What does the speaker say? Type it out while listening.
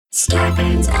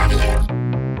Scarpins Audio.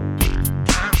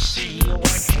 I'll see you in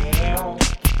hell.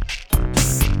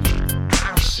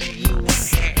 I'll see you in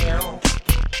hell.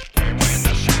 And when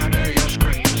the sound of your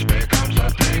screams becomes a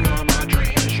thing of my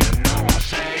dreams, you know I'll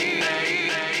say,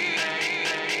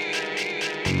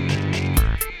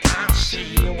 I'll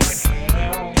see you in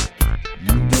hell.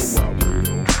 You know I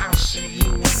will. I'll see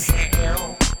you in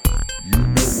hell. You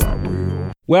know I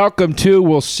will. Welcome to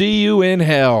We'll See You in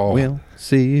Hell. We'll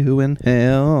see you in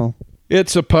hell.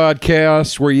 It's a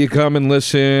podcast where you come and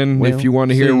listen We'll if you want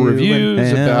to hear see you in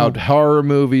reviews hell. about horror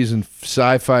movies and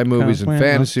sci-fi movies and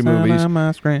fantasy movies.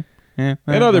 And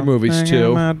other movies,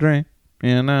 too.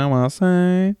 You know I'll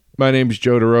say. My name's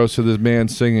Joe DeRosa. This man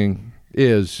singing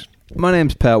is... My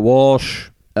name's Pat Walsh.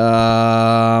 It's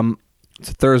a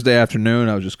Thursday afternoon.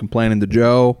 I was just complaining to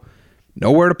Joe.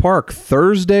 Nowhere to park.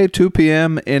 Thursday, 2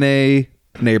 p.m. in a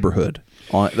neighborhood.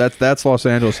 That's Los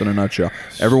Angeles in a nutshell.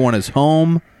 Everyone is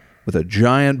home with a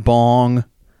giant bong,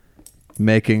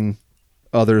 making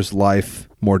others' life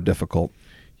more difficult.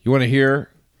 You want to hear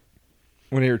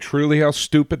truly how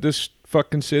stupid this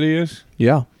fucking city is?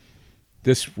 Yeah.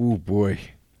 Oh boy.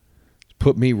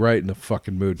 Put me right in the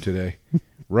fucking mood today.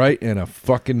 Right in a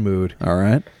fucking mood. All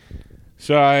right.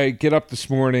 So I get up this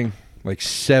morning, like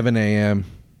 7 a.m.,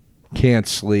 can't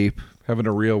sleep, having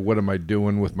a real what am I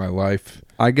doing with my life?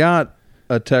 I got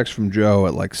a text from Joe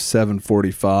at like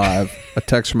 7:45, a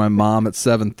text from my mom at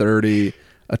 7:30,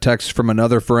 a text from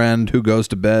another friend who goes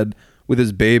to bed with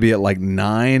his baby at like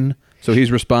 9. So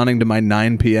he's responding to my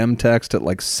 9 p.m. text at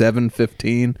like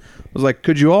 7:15. I was like,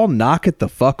 could you all knock it the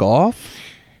fuck off?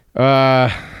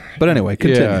 But anyway,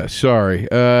 continue. Yeah, sorry.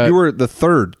 You were the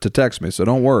third to text me, so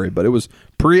don't worry. But it was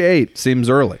pre-8. Seems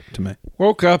early to me.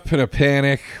 Woke up in a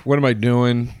panic. What am I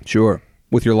doing? Sure.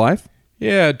 With your life?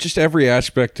 Yeah, just every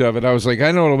aspect of it. I was like,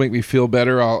 I know it'll make me feel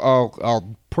better.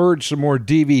 I'll purge some more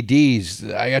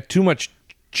DVDs. I got too much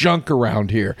junk around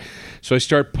here. So I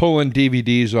start pulling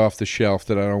DVDs off the shelf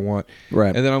that I don't want.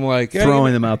 Right. And then I'm like...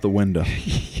 Throwing them out the window.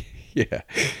 Yeah.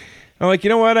 I'm like, you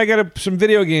know what? I got some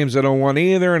video games I don't want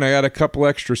either, and I got a couple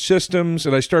extra systems,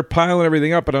 and I start piling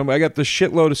everything up, and I got this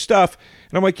shitload of stuff.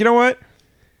 And I'm like, you know what?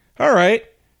 All right.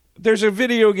 There's a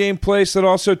video game place that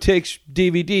also takes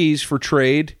DVDs for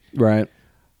trade. Right.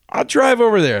 I'll drive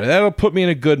over there. That'll put me in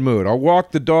a good mood. I'll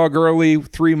walk the dog early,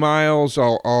 3 miles.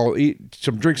 I'll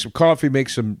drink some coffee, make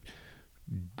some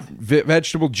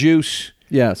vegetable juice.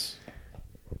 Yes.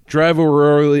 Drive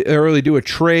over early, do a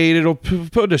trade. It'll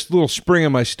put this little spring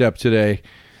in my step today.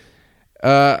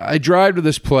 I drive to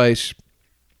this place.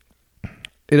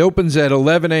 It opens at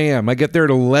 11 a.m. I get there at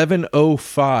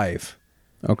 11:05.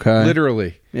 Okay.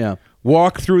 Literally. Yeah.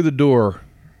 Walk through the door.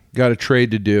 Got a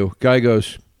trade to do. Guy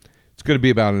goes, it's going to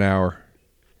be about an hour.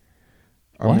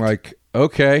 I'm like,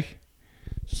 okay.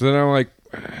 So then I'm like,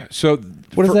 so...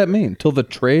 What does that mean? Till the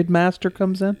trade master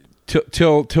comes in?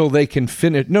 Till they can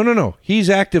finish. No. He's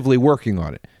actively working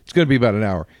on it. It's going to be about an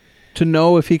hour. To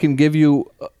know if he can give you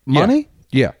money?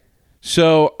 Yeah.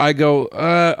 So I go,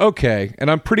 okay. And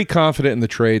I'm pretty confident in the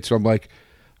trade. So I'm like,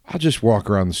 I'll just walk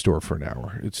around the store for an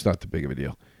hour. It's not that big of a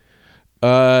deal.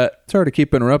 Sorry to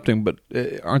keep interrupting, but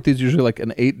aren't these usually like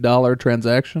an $8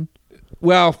 transaction?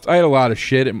 Well, I had a lot of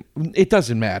shit. It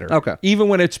doesn't matter. Okay. Even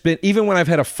when I've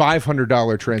had a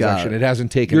 $500 transaction, it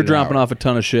hasn't taken. You're dropping off a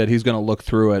ton of shit. He's going to look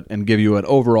through it and give you an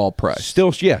overall price.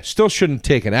 Still shouldn't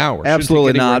take an hour.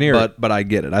 Absolutely not. But I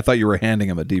get it. I thought you were handing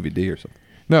him a DVD or something.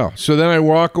 No. So then I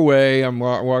walk away. I'm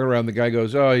walking around. The guy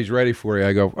goes, "Oh, he's ready for you."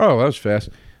 I go, "Oh, that was fast."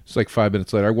 It's like 5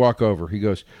 minutes later. I walk over. He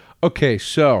goes, "Okay,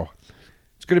 so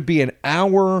it's going to be an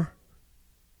hour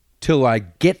till I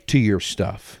get to your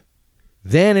stuff.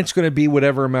 Then it's going to be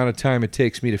whatever amount of time it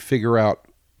takes me to figure out."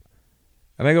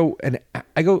 And I go,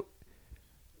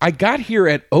 I got here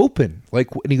at open. And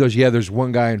he goes, "Yeah, there's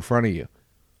one guy in front of you."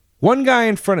 One guy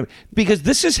in front of me. Because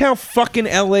this is how fucking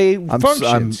LA functions.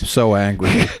 I'm so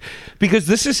angry. Because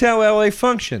this is how LA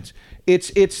functions.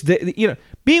 It's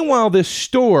meanwhile, this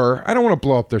store, I don't want to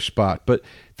blow up their spot, but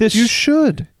this... You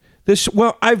should.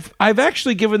 I've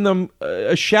actually given them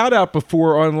a shout out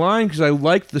before online because I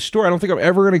liked the store. I don't think I'm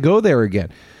ever going to go there again.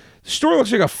 The store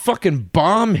looks like a fucking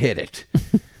bomb hit it.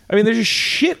 I mean, there's just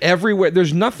shit everywhere.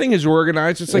 There's nothing is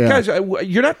organized. It's like, guys,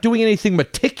 you're not doing anything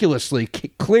meticulously,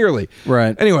 clearly.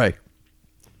 Right. Anyway.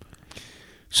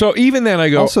 So even then I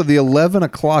go... Also, the 11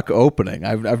 o'clock opening.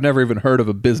 I've never even heard of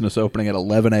a business opening at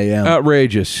 11 a.m.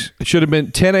 Outrageous. It should have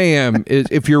been 10 a.m.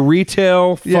 If you're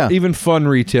retail, even fun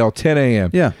retail, 10 a.m.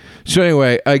 Yeah. So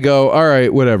anyway, I go, all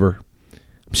right, whatever.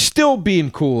 I'm still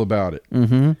being cool about it.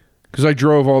 Mm-hmm. Because I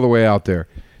drove all the way out there.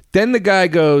 Then the guy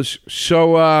goes,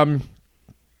 so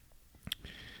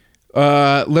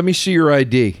Let me see your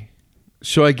ID.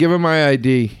 So I give him my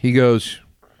ID. He goes,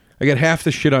 I got half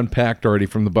the shit unpacked already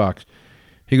from the box.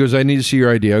 He goes, I need to see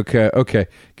your ID. Okay.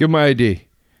 Give him my ID.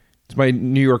 It's my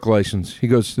New York license. He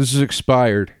goes, this is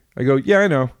expired. I go, yeah, I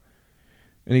know.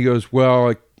 And he goes,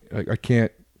 well, I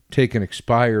can't take an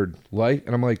expired license.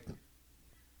 And I'm like,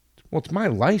 well, it's my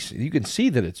license. You can see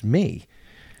that it's me.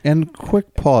 And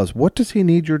quick pause. What does he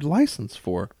need your license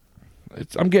for?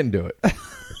 I'm getting to it.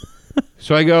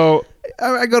 So I go,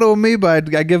 I go to Amoeba.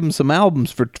 I give him some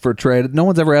albums for trade. No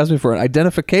one's ever asked me for an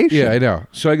identification. yeah, I know.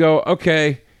 So I go,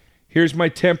 okay, here's my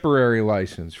temporary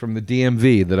license from the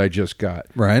DMV that I just got.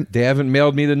 Right. They haven't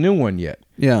mailed me the new one yet.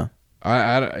 Yeah.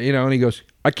 And he goes,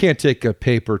 I can't take a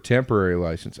paper temporary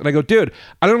license. And I go, dude,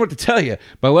 I don't know what to tell you.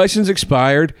 My license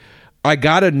expired. I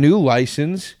got a new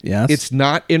license. Yes. It's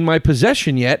not in my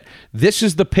possession yet. This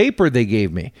is the paper they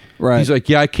gave me. Right. He's like,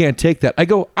 yeah, I can't take that. I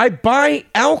go, I buy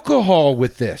alcohol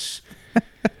with this.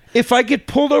 If I get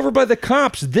pulled over by the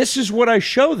cops, this is what I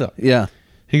show them. Yeah.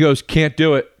 He goes, can't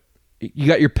do it. You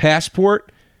got your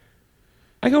passport?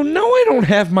 I go, no, I don't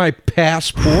have my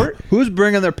passport. Who's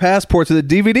bringing their passport to the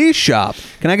DVD shop?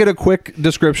 Can I get a quick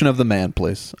description of the man,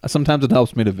 please? Sometimes it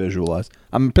helps me to visualize.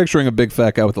 I'm picturing a big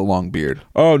fat guy with a long beard.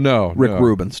 Oh, no. Rick no.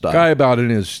 Rubin style. Guy about in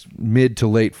his mid to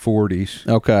late 40s.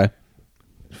 Okay.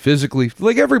 Physically,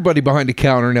 like everybody behind the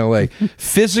counter in L.A.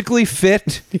 Physically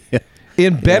fit,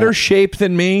 in better shape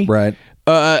than me. Right.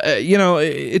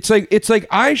 It's like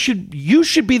you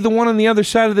should be the one on the other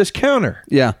side of this counter.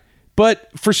 Yeah. But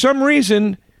for some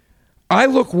reason, I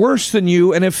look worse than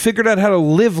you and have figured out how to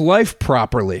live life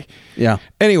properly. Yeah.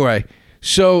 Anyway,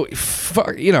 so,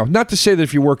 not to say that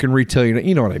if you work in retail,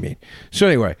 you know what I mean. So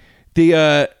anyway, he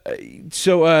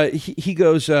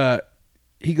goes, I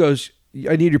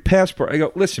need your passport. I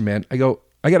go, listen, man. I go,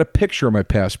 I got a picture of my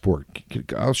passport.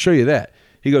 I'll show you that.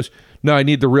 He goes, no, I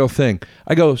need the real thing.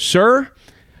 I go, sir,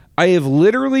 I have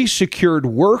literally secured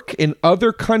work in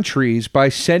other countries by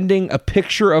sending a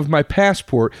picture of my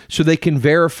passport so they can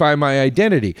verify my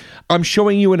identity. I'm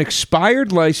showing you an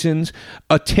expired license,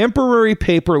 a temporary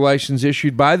paper license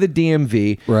issued by the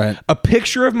DMV, right, a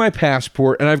picture of my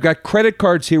passport, and I've got credit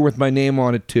cards here with my name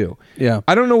on it too. Yeah.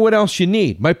 I don't know what else you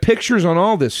need. My picture's on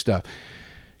all this stuff.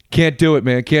 Can't do it,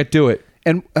 man. Can't do it.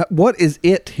 And what is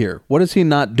it here? What is he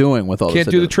not doing with all this? Can't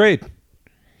do the trade.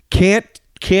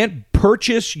 Can't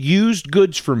purchase used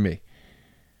goods from me.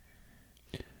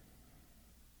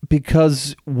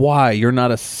 Because why? You're not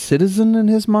a citizen in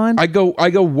his mind? I go,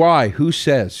 why? Who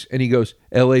says? And he goes,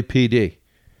 LAPD.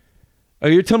 Oh,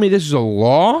 you're telling me this is a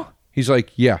law? He's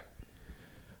like, yeah.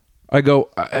 I go,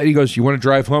 he goes, you want to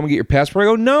drive home and get your passport? I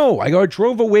go, no. I go, I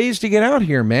drove a ways to get out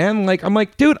here, man. I'm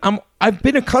like, dude, I've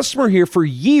been a customer here for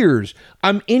years.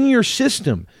 I'm in your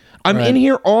system. I'm in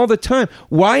here all the time.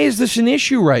 Why is this an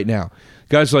issue right now?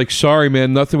 Guy's like, sorry,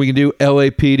 man, nothing we can do.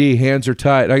 LAPD, hands are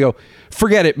tied. And I go,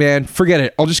 forget it, man. Forget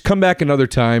it. I'll just come back another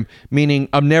time, meaning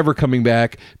I'm never coming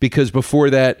back because before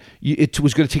that, it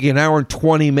was going to take you an hour and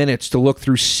 20 minutes to look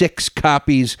through 6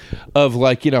 copies of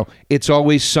It's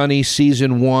Always Sunny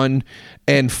Season 1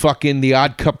 and fucking The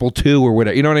Odd Couple 2 or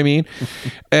whatever. You know what I mean?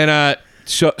 And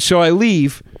so I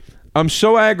leave. I'm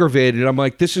so aggravated. I'm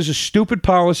like, this is a stupid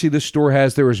policy this store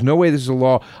has. There is no way this is a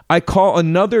law. I call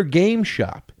another game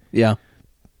shop. Yeah.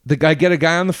 I get a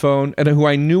guy on the phone and who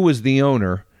I knew was the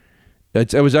owner.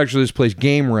 It was actually this place,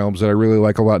 Game Realms, that I really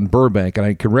like a lot in Burbank, and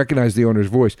I can recognize the owner's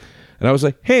voice. And I was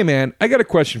like, hey, man, I got a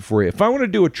question for you. If I want to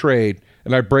do a trade,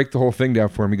 and I break the whole thing down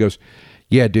for him, he goes,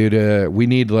 yeah, dude, we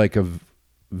need like a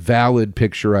valid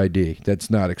picture ID that's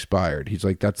not expired. He's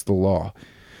like, that's the law.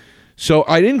 So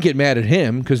I didn't get mad at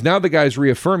him because now the guy's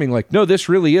reaffirming like, no, this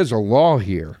really is a law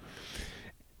here.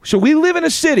 So we live in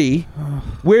a city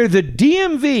where the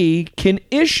DMV can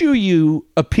issue you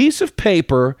a piece of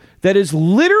paper that is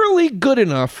literally good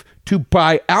enough to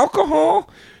buy alcohol,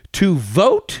 to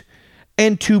vote,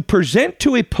 and to present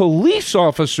to a police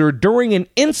officer during an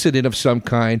incident of some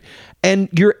kind, and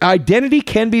your identity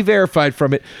can be verified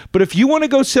from it. But if you want to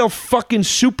go sell fucking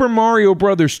Super Mario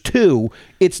Brothers 2,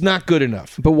 it's not good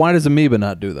enough. But why does Amoeba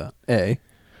not do that?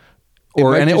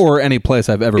 Or any place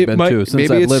I've ever been to since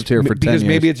I've lived here for 10 years. Because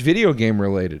maybe it's video game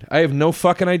related. I have no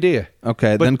fucking idea.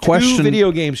 Okay, but then two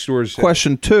video game stores.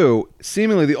 Question 2,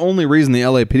 seemingly the only reason the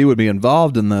LAPD would be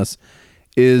involved in this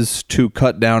is to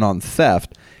cut down on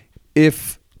theft.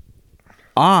 If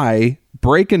I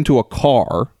break into a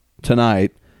car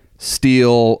tonight,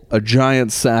 steal a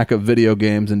giant sack of video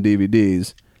games and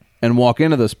DVDs, and walk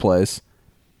into this place,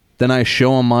 then I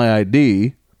show them my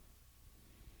ID.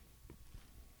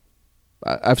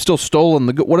 I've still stolen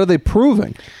the. What are they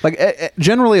proving? Like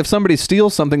generally, if somebody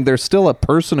steals something, there's still a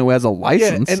person who has a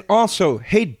license. Yeah, and also,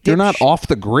 hey, dipshit. They're not off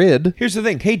the grid. Here's the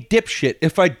thing. Hey, dipshit,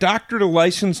 if I doctored a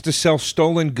license to sell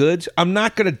stolen goods, I'm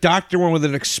not going to doctor one with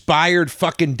an expired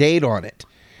fucking date on it.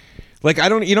 Like, I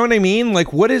don't, you know what I mean? Like,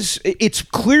 it's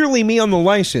clearly me on the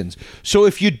license. So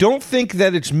if you don't think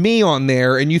that it's me on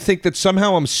there and you think that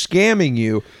somehow I'm scamming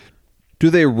you. Do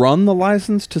they run the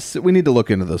license to see? We need to look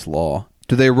into this law.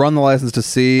 Do they run the license to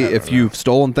see if you've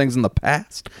stolen things in the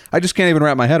past? I just can't even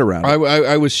wrap my head around it.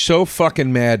 I was so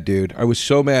fucking mad, dude. I was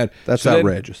so mad. That's so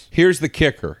outrageous. Here's the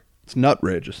kicker. It's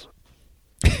nutrageous.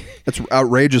 That's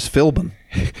outrageous Philbin.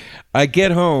 I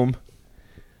get home.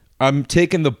 I'm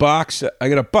taking the box. I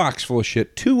got a box full of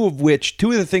shit. Two of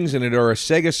the things in it are a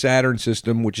Sega Saturn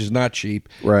system, which is not cheap,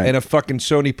 right, and a fucking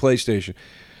Sony PlayStation.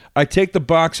 I take the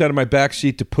box out of my back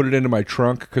seat to put it into my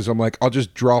trunk because I'm like, I'll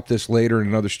just drop this later in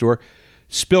another store.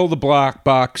 Spill the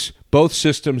box. Both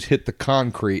systems hit the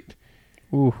concrete.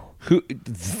 Ooh.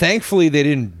 Thankfully, they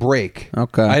didn't break.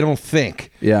 Okay. I don't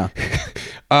think. Yeah.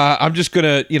 I'm just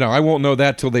going to, I won't know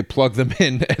that till they plug them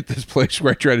in at this place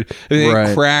where I try to they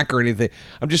didn't crack or anything.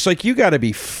 I'm just like, you got to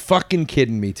be fucking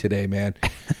kidding me today, man.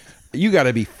 You got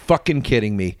to be fucking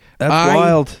kidding me. That's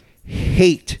wild. I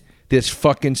hate this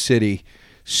fucking city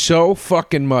so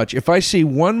fucking much. If I see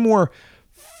one more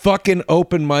fucking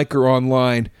open micer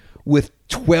online with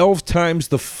 12 times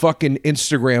the fucking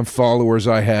Instagram followers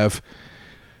I have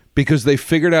because they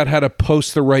figured out how to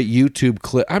post the right YouTube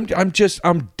clip, I'm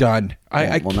done.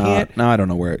 I can't. Now I don't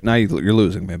know where. Now you're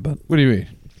losing me. But what do you mean?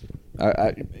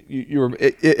 You were.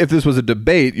 If this was a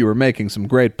debate, you were making some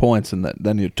great points, and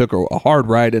then you took a hard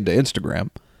ride into Instagram.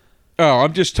 Oh,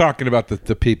 I'm just talking about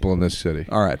the people in this city.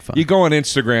 All right, fine. You go on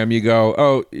Instagram, you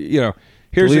go,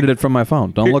 deleted it from my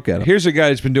phone. Don't look at it. Here's a guy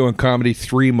who's been doing comedy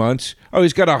 3 months. Oh,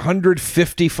 he's got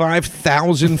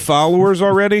 155,000 followers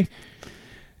already.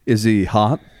 Is he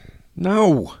hot?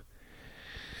 No.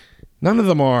 None of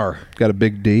them are. Got a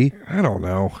big D? I don't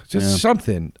know. Just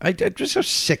something. I'm just so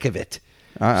sick of it.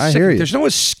 I hear you. There's no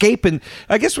escaping.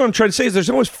 I guess what I'm trying to say is there's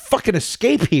no fucking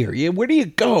escape here. Where do you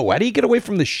go? How do you get away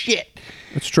from the shit?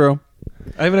 It's true.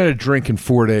 I haven't had a drink in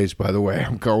 4 days, by the way.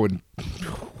 I'm going.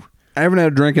 I haven't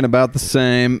had a drink in about the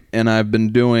same, and I've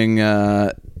been doing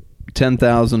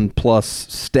 10,000 plus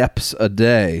steps a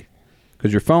day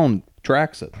because your phone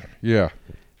tracks it. Yeah.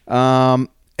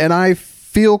 And I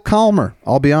feel calmer.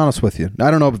 I'll be honest with you.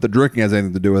 I don't know if the drinking has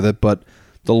anything to do with it, but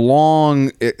the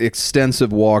long,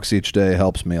 extensive walks each day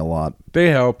helps me a lot.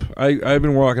 They help. I've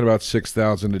been walking about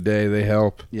 6,000 a day. They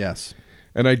help. Yes.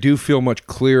 And I do feel much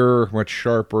clearer, much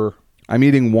sharper. I'm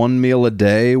eating one meal a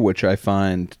day, which I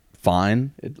find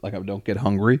fine. I don't get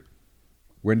hungry.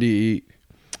 When do you eat?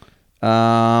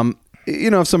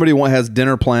 If somebody has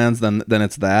dinner plans, then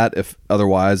it's that. If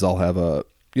otherwise, I'll have a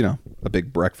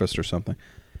big breakfast or something.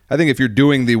 I think if you're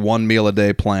doing the one meal a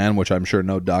day plan, which I'm sure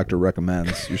no doctor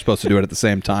recommends, you're supposed to do it at the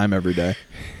same time every day.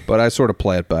 But I sort of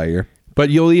play it by ear. But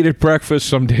you'll eat at breakfast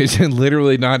some days and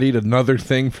literally not eat another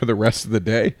thing for the rest of the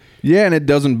day. Yeah, and it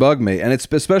doesn't bug me. And it's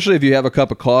especially if you have a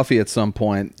cup of coffee at some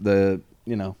point, it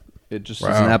just is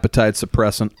an appetite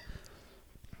suppressant.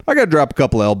 I got to drop a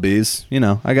couple LBs.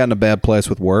 I got in a bad place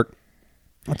with work.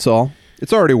 That's all.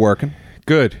 It's already working.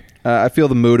 Good. I feel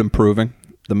the mood improving,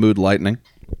 the mood lightening.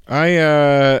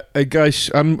 I guess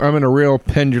I'm in a real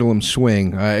pendulum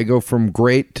swing. I go from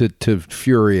great to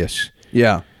furious.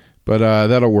 Yeah. But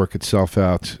that'll work itself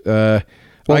out.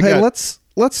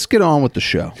 Let's get on with the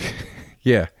show.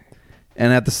 Yeah.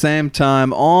 And at the same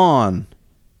time on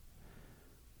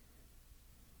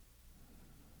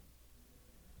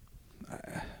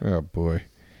oh boy.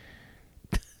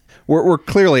 We're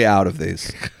clearly out of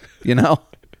these.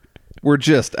 We're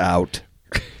just out.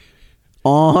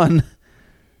 On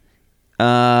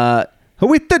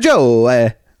with the Joe.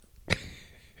 A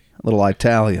little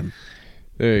Italian.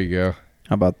 There you go.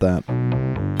 How about that?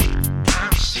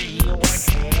 I'll see you in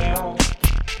hell.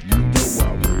 You know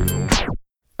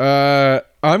I will.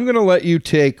 I'm going to let you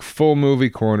take full movie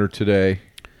corner today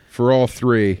for all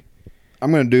three.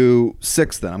 I'm going to do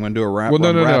 6 then. I'm going to do a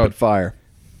rapid fire.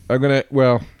 I'm going to,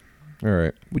 all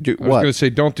right. I was going to say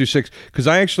don't do 6 because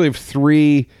I actually have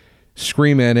 3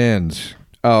 Scream NNs.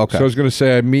 Oh, okay. So I was going to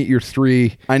say I meet your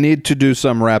 3. I need to do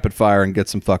some rapid fire and get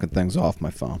some fucking things off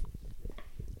my phone.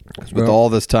 Because with all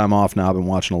this time off now, I've been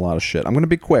watching a lot of shit. I'm going to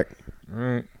be quick.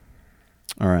 All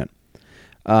right.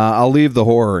 I'll leave the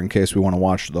horror in case we want to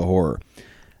watch the horror.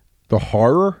 The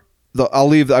horror? I'll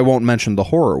leave. I won't mention the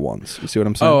horror ones. You see what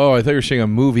I'm saying? Oh, I thought you were saying a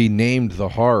movie named The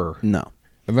Horror. No.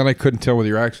 And then I couldn't tell with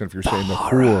your accent if you're saying the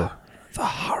horror. The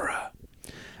horror.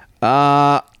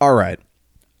 All right.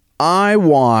 I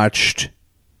watched.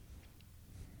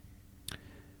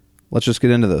 Let's just get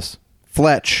into this.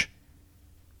 Fletch.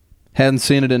 Hadn't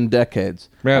seen it in decades.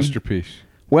 Masterpiece.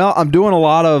 Well, I'm doing a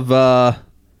lot of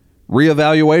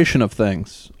reevaluation of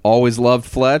things. Always loved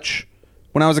Fletch.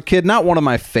 When I was a kid, not one of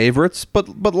my favorites, but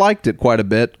liked it quite a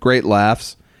bit. Great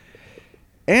laughs.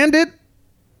 And it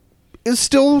is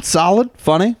still solid,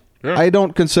 funny. Yeah. I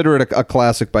don't consider it a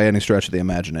classic by any stretch of the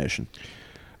imagination.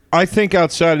 I think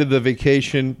outside of the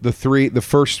vacation, the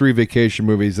first three vacation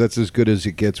movies, that's as good as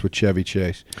it gets with Chevy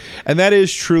Chase. And that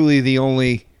is truly the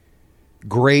only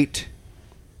great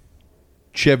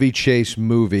Chevy Chase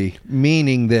movie,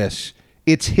 meaning this.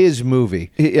 It's his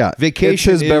movie. Yeah.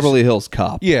 Vacation it's his Beverly Hills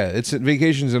Cop. Yeah,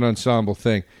 Vacation's an ensemble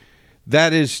thing.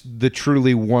 That is the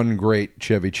truly one great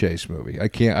Chevy Chase movie.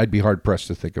 I'd be hard pressed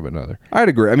to think of another. I'd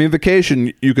agree. I mean,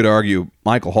 Vacation, you could argue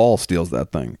Michael Hall steals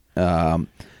that thing.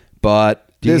 But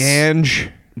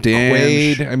Deange,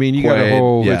 Quaid. I mean, you got a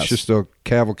whole. Yes. It's just a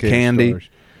cavalcade. Candy. Of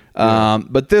stars.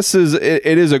 But this is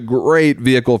it is a great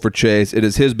vehicle for Chase. It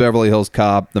is his Beverly Hills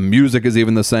Cop. The music is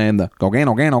even the same. The go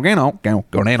gano gano gano gano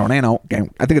go nano nano.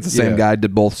 I think it's the same guy.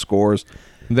 Did both scores.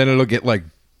 And then it'll get like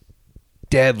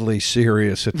deadly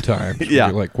serious at times. Yeah.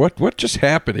 You're like, what just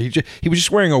happened? He was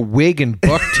just wearing a wig and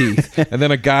buck teeth, and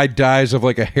then a guy dies of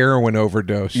like a heroin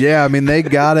overdose. Yeah, I mean they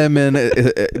got him in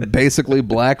basically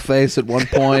blackface at one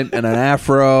point and an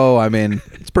afro. I mean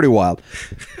it's pretty wild.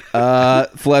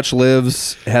 Fletch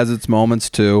lives, has its moments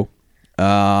too,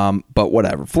 but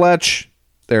whatever. Fletch,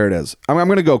 there it is. I'm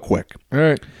going to go quick. All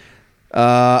right.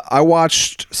 I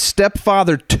watched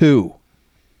Stepfather II.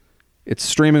 It's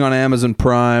streaming on Amazon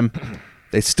Prime.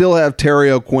 They still have Terry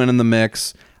O'Quinn in the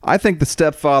mix. I think The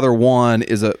Stepfather 1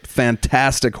 is a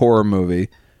fantastic horror movie.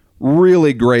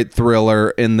 Really great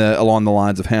thriller along the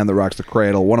lines of Hand That Rocks the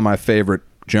Cradle, one of my favorite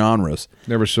genres.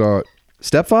 Never saw it.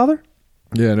 Stepfather?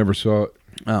 Yeah, never saw it.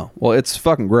 Oh, well, it's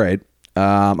fucking great.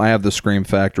 I have the Scream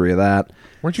Factory of that.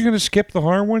 Weren't you going to skip the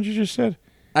horror ones you just said?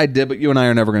 I did, but you and I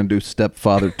are never going to do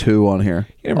Stepfather 2 on here.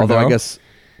 Although I guess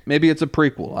maybe it's a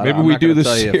prequel. Maybe we do the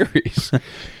series.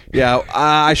 Yeah,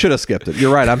 I should have skipped it.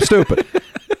 You're right. I'm stupid.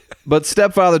 But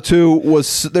Stepfather 2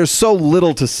 there's so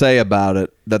little to say about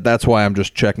it that's why I'm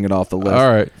just checking it off the list. All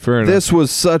right, fair enough. This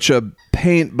was such a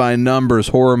paint by numbers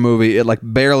horror movie. It like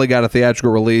barely got a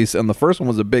theatrical release, and the first one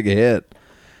was a big hit.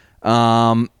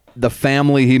 The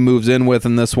family he moves in with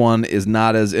in this one is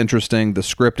not as interesting. The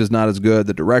script is not as good.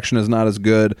 The direction is not as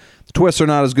good. The twists are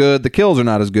not as good. The kills are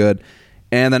not as good.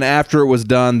 And then after it was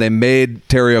done, they made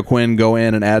Terry O'Quinn go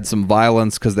in and add some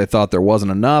violence because they thought there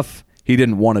wasn't enough. He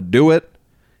didn't want to do it.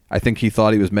 I think he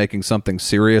thought he was making something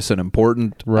serious and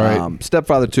important. Right.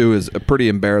 Stepfather 2 is a pretty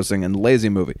embarrassing and lazy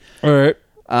movie. All right.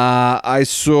 I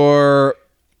saw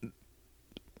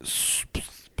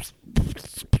Stir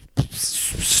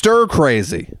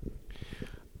Crazy.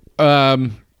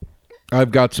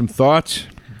 I've got some thoughts.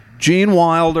 Gene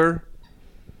Wilder,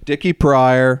 Dickie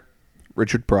Pryor,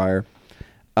 Richard Pryor.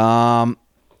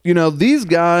 These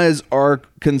guys are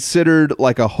considered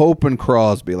like a Hope and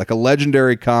Crosby, like a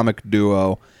legendary comic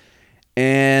duo.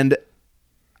 And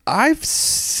I've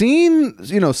seen,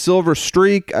 Silver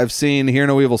Streak. I've seen Hear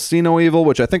No Evil, See No Evil,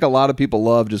 which I think a lot of people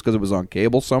love just because it was on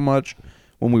cable so much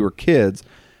when we were kids.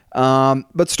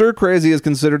 But Stir Crazy is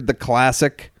considered the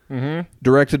classic,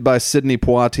 directed by Sidney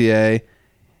Poitier.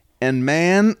 And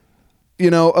man,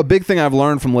 a big thing I've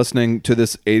learned from listening to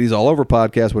this 80s All Over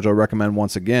podcast, which I recommend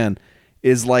once again,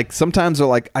 is like sometimes they're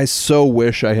like, I so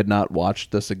wish I had not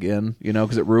watched this again,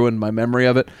 because it ruined my memory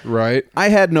of it. Right. I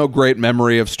had no great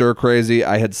memory of Stir Crazy.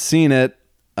 I had seen it.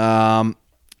 I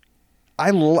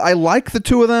like the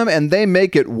two of them, and they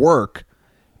make it work.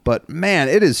 But man,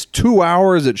 it is 2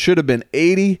 hours. It should have been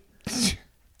 80.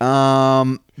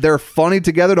 They're funny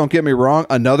together. Don't get me wrong.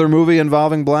 Another movie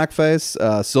involving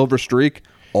blackface, Silver Streak,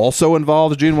 also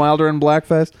involves Gene Wilder in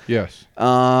blackface. Yes.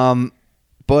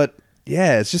 But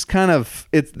yeah, it's just kind of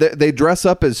they dress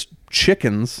up as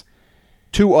chickens.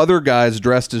 Two other guys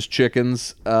dressed as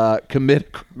chickens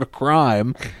commit a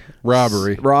crime,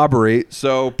 robbery.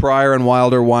 So Pryor and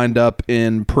Wilder wind up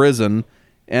in prison.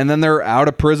 And then they're out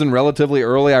of prison relatively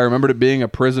early. I remembered it being a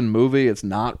prison movie. It's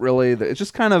not really. It's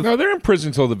just kind of... No, they're in prison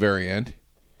until the very end.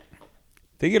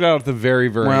 They get out at the very,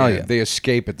 very end. Yeah. They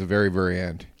escape at the very, very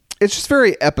end. It's just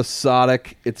very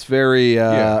episodic. It's very,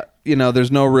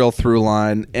 there's no real through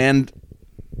line. And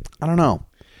I don't know.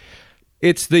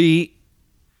 It's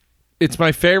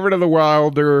my favorite of the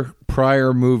Wilder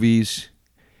Pryor movies.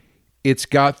 It's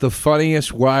got the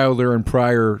funniest Wilder and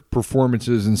Pryor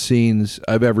performances and scenes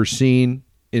I've ever seen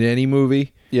in any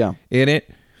movie. Yeah. In it.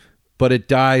 but it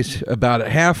dies about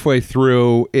halfway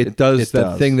through. It does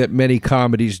that thing that many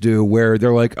comedies do where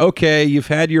they're like, okay, you've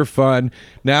had your fun.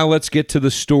 Now let's get to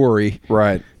the story.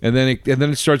 Right. And then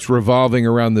it starts revolving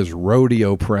around this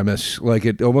rodeo premise, like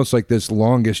it almost like this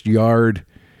Longest Yard.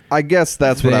 I guess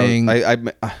that's thing.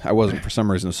 what I wasn't for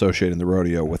some reason associating the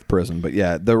rodeo with prison, but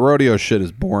yeah, the rodeo shit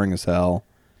is boring as hell.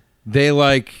 They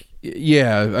up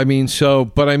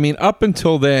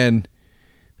until then,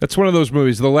 that's one of those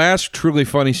movies. The last truly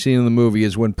funny scene in the movie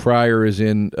is when Pryor is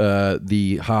in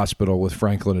the hospital with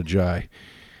Franklin Ajayi.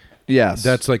 Yes.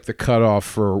 That's like the cutoff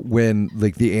for when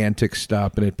like the antics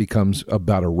stop and it becomes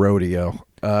about a rodeo.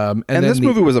 And this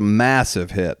movie was a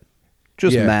massive hit.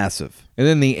 Just massive. And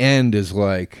then the end is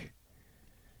literally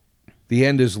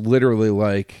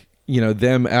like,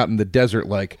 them out in the desert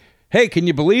like, hey, can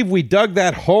you believe we dug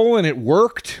that hole and it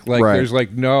worked? Like there's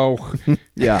like no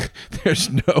yeah. There's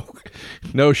no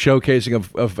showcasing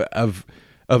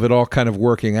of it all kind of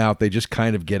working out. They just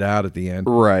kind of get out at the end.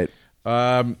 Right.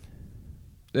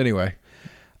 Anyway.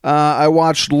 I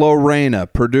watched Lorena,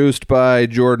 produced by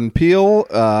Jordan Peele,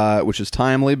 which is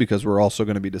timely because we're also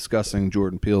going to be discussing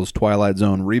Jordan Peele's Twilight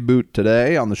Zone reboot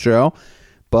today on the show.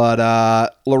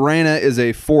 But Lorena is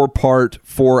a 4-part,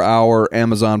 4-hour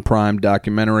Amazon Prime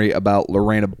documentary about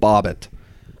Lorena Bobbitt.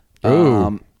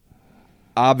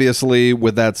 Obviously,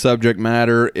 with that subject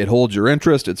matter, it holds your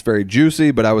interest. It's very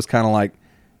juicy, but I was kind of like,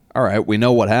 all right, we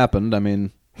know what happened. I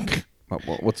mean,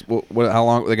 how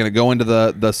long are they going to go into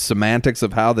the semantics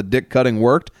of how the dick cutting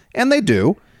worked? And they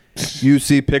do. You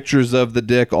see pictures of the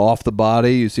dick off the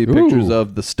body. You see pictures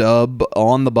of the stub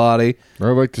on the body.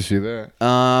 I'd like to see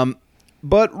that.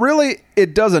 But really,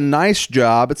 it does a nice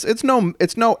job. It's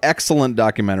no excellent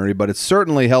documentary, but it's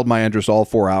certainly held my interest all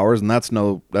 4 hours, and that's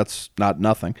not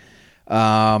nothing.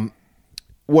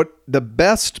 What the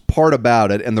best part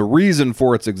about it, and the reason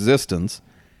for its existence,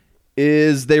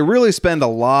 is they really spend a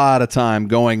lot of time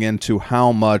going into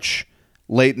how much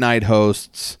late night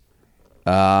hosts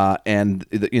and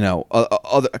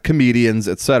other comedians,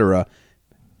 etc.,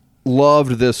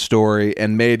 loved this story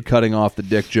and made cutting off the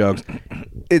dick jokes.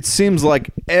 It seems like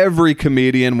every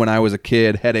comedian when I was a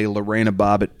kid had a Lorena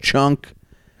Bobbitt chunk.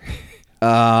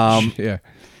 Yeah.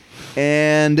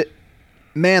 And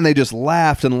man, they just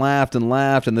laughed and laughed and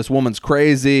laughed, and this woman's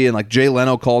crazy, and like Jay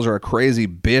Leno calls her a crazy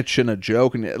bitch in a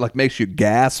joke, and it like makes you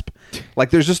gasp. Like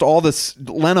there's just all this.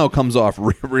 Leno comes off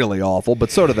really awful,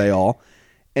 but so do they all.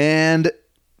 And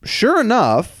sure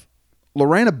enough,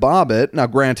 Lorena Bobbitt, now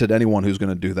granted, anyone who's going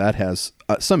to do that has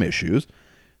some issues,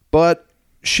 but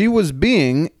she was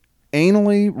being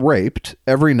anally raped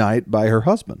every night by her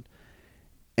husband.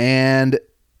 And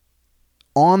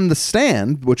on the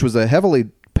stand, which was a heavily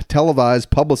televised,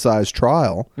 publicized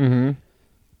trial,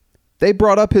 they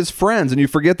brought up his friends, and you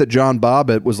forget that John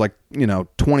Bobbitt was like,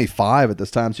 25 at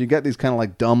this time, so you get these kind of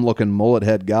like dumb-looking mullet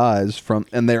head guys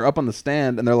and they're up on the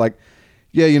stand, and they're like,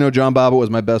 yeah, John Bobbitt was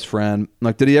my best friend.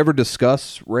 Like, did he ever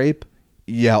discuss rape?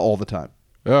 Yeah, all the time.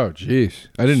 Oh, jeez.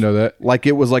 I didn't know that. Like,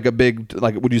 it was like a big,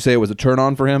 like, would you say it was a turn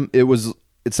on for him?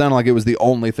 It sounded like it was the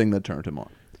only thing that turned him on.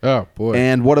 Oh, boy.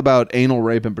 And what about anal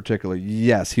rape in particular?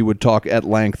 Yes, he would talk at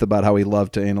length about how he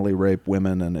loved to anally rape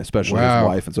women and especially his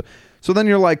wife. And so then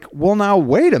you're like, well, now,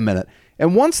 wait a minute.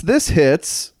 And once this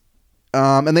hits,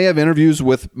 and they have interviews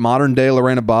with modern day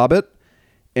Lorena Bobbitt,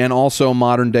 and also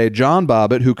modern-day John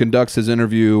Bobbitt, who conducts his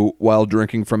interview while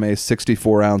drinking from a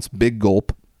 64-ounce big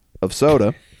gulp of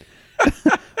soda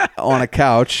on a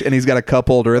couch, and he's got a cup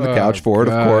holder in the couch for it,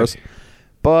 of course.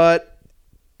 But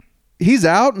he's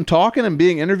out and talking and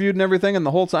being interviewed and everything, and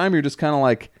the whole time you're just kind of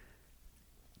like,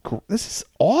 this is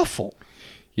awful.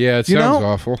 Yeah, it sounds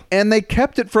awful. And they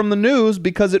kept it from the news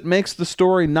because it makes the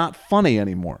story not funny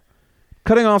anymore.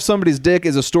 Cutting off somebody's dick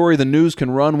is a story the news can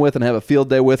run with and have a field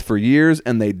day with for years,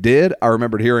 and they did. I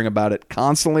remembered hearing about it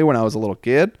constantly when I was a little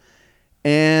kid.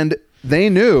 And they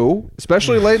knew,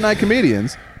 especially late-night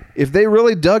comedians, if they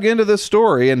really dug into this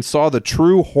story and saw the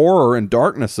true horror and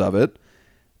darkness of it,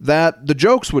 that the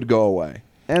jokes would go away.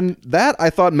 And that,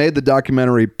 I thought, made the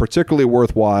documentary particularly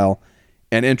worthwhile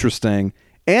and interesting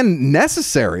and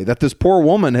necessary, that this poor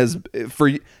woman has,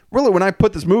 really, when I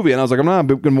put this movie in, I was like, I'm not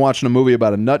going to be watching a movie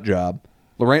about a nut job.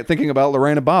 Thinking about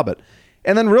Lorena Bobbitt.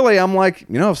 And then really I'm like,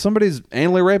 if somebody's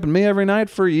anally raping me every night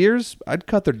for years, I'd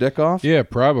cut their dick off. Yeah,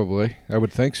 probably. I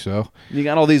would think so. You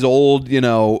got all these old,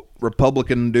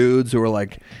 Republican dudes who are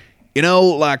like,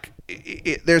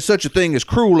 there's such a thing as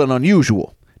cruel and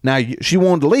unusual. Now, she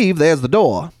wanted to leave, there's the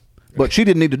door. But she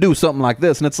didn't need to do something like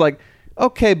this. And it's like,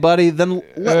 okay, buddy, then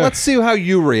let's see how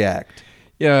you react.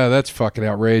 Yeah, that's fucking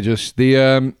outrageous.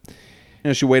 The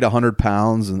she weighed 100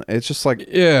 pounds, and it's just like,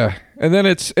 Yeah, and then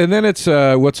it's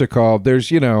what's it called?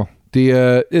 There's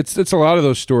it's a lot of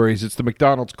those stories. It's the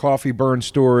McDonald's coffee burn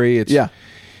story. It's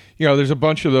there's a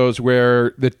bunch of those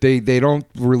where that they don't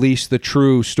release the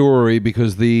true story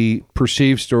because the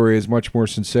perceived story is much more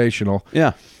sensational.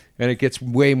 Yeah. And it gets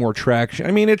way more traction.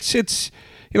 I mean, it's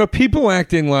people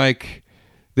acting like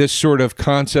this sort of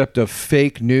concept of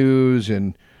fake news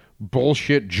and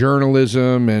bullshit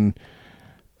journalism and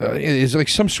is like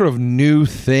some sort of new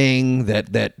thing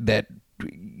that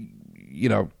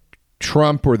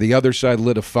Trump or the other side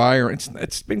lit a fire.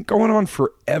 It's been going on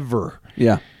forever.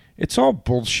 Yeah. It's all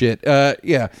bullshit.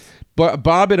 Yeah. But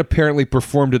Bob had apparently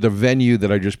performed at the venue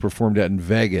that I just performed at in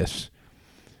Vegas.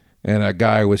 And a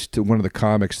guy one of the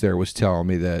comics there was telling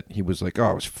me that he was like,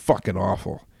 oh, it was fucking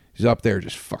awful. He's up there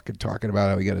just fucking talking about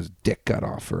how he got his dick cut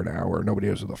off for an hour. Nobody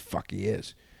knows who the fuck he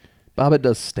is. Bobbitt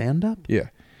does stand-up? Yeah.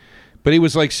 But he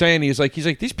was like saying, he's like,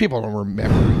 these people don't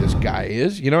remember who this guy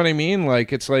is. You know what I mean?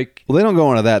 Like, it's like... Well, they don't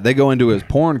go into that. They go into his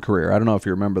porn career. I don't know if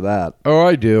you remember that. Oh,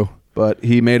 I do. But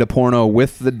he made a porno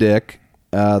with the dick.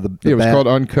 It was called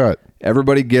Uncut.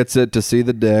 Everybody gets it to see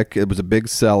the dick. It was a big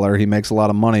seller. He makes a lot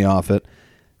of money off it.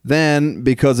 Then,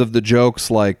 because of the jokes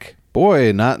like,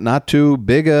 boy, not too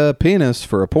big a penis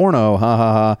for a porno, ha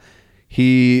ha ha,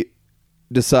 he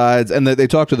decides, and they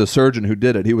talked to the surgeon who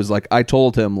did it. He was like, I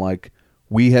told him, like,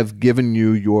 we have given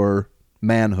you your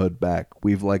manhood back.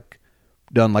 We've, like,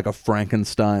 done, like, a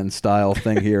Frankenstein-style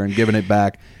thing here and given it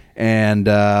back, and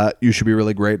you should be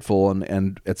really grateful,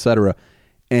 and et cetera.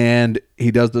 And he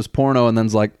does this porno, and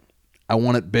then's like, I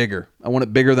want it bigger. I want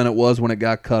it bigger than it was when it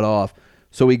got cut off.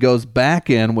 So he goes back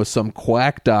in with some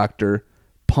quack doctor,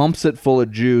 pumps it full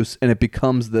of juice, and it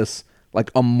becomes this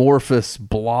like amorphous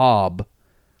blob,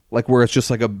 like where it's just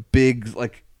like a big,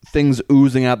 like things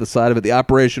oozing out the side of it. The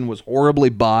operation was horribly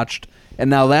botched, and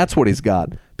now that's what he's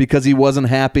got because he wasn't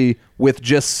happy with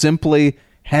just simply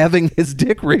having his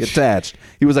dick reattached.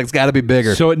 He was like, it's got to be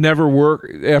bigger. So it never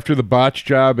worked after the botch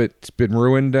job. It's been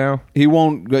ruined now. He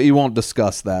won't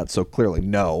discuss that. So clearly,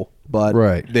 no. But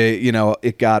right.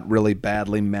 It got really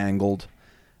badly mangled.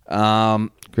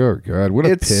 Good God, what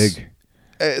a pig!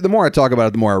 The more I talk about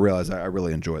it, the more I realize I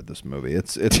really enjoyed this movie.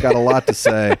 It's got a lot to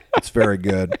say. It's very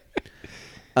good.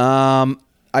 I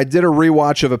did a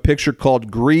rewatch of a picture called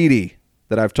Greedy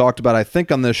that I've talked about, I think,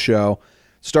 on this show.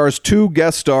 Stars 2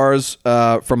 guest stars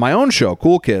from my own show,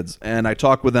 Cool Kids, and I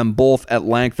talked with them both at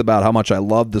length about how much I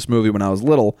loved this movie when I was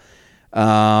little.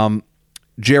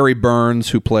 Jerry Burns,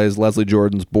 who plays Leslie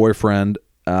Jordan's boyfriend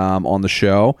on the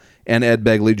show, and Ed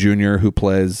Begley Jr., who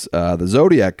plays the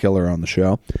Zodiac Killer on the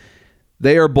show.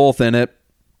 They are both in it.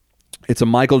 It's a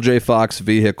Michael J. Fox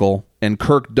vehicle, and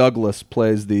Kirk Douglas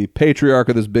plays the patriarch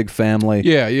of this big family.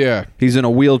 Yeah, yeah. He's in a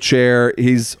wheelchair.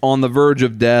 He's on the verge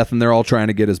of death, and they're all trying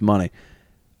to get his money.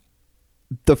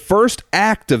 The first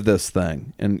act of this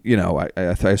thing, and I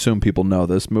assume people know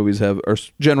this, movies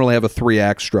generally have a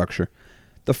 3-act structure.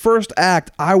 The first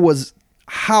act, I was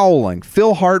howling.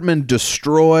 Phil Hartman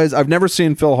destroys. I've never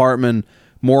seen Phil Hartman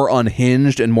more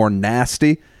unhinged and more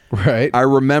nasty. Right. I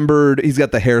remembered he's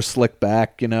got the hair slicked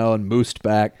back, and moosed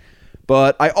back.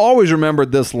 But I always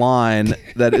remembered this line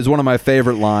that is one of my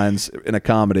favorite lines in a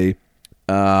comedy.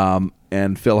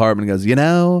 And Phil Hartman goes,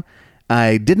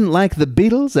 I didn't like the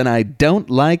Beatles and I don't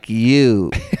like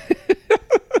you.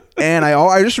 And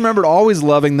I just remembered always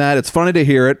loving that. It's funny to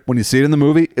hear it. When you see it in the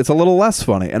movie, it's a little less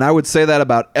funny. And I would say that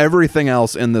about everything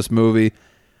else in this movie.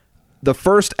 The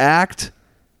first act,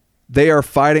 they are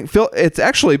fighting.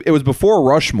 It was before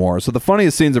Rushmore. So the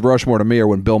funniest scenes of Rushmore to me are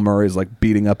when Bill Murray is like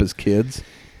beating up his kids.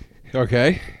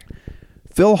 Okay.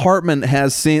 Phil Hartman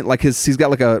has seen, like, he's got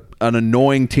like an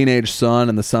annoying teenage son,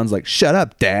 and the son's like, shut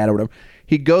up, Dad, or whatever.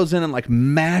 He goes in and like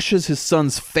mashes his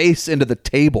son's face into the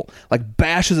table, like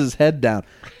bashes his head down.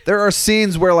 There are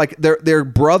scenes where like they're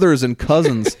brothers and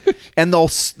cousins, and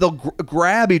they'll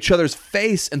grab each other's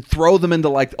face and throw them into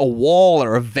like a wall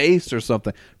or a vase or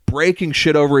something, breaking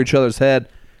shit over each other's head.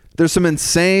 There's some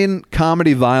insane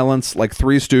comedy violence, like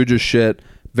Three Stooges shit,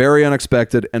 very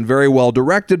unexpected and very well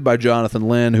directed by Jonathan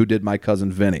Lynn, who did My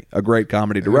Cousin Vinny, a great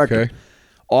comedy director. Okay.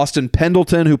 Austin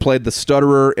Pendleton, who played the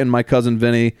stutterer in My Cousin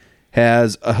Vinny,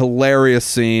 has a hilarious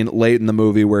scene late in the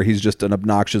movie where he's just an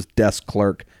obnoxious desk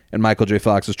clerk and Michael J.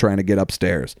 Fox is trying to get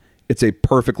upstairs. It's a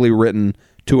perfectly written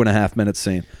 2.5-minute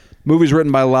scene. Movie's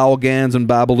written by Lowell Gans and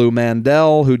Babaloo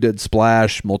Mandel, who did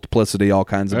Splash, Multiplicity, all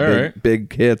kinds of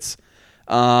big hits.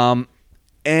 And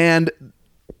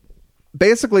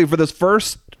basically for this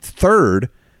first third,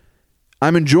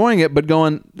 I'm enjoying it, but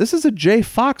going, this is a J.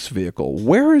 Fox vehicle.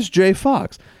 Where is J.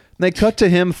 Fox? And they cut to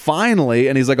him finally,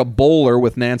 and he's like a bowler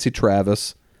with Nancy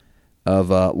Travis. of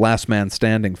Last Man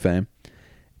Standing fame.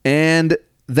 And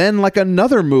then like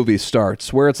another movie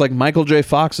starts where it's like Michael J.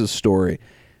 Fox's story.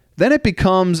 Then it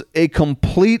becomes a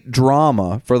complete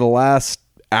drama for the last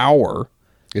hour.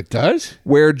 It does?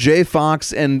 Where J.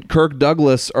 Fox and Kirk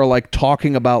Douglas are like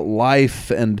talking about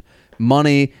life and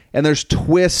money, and there's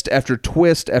twist after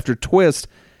twist after twist,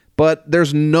 but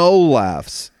there's no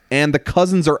laughs. And the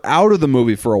cousins are out of the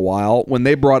movie for a while when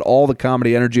they brought all the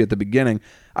comedy energy at the beginning.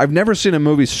 I've never seen a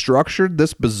movie structured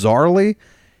this bizarrely,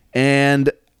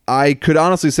 and I could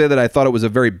honestly say that I thought it was a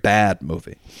very bad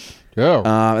movie. Oh.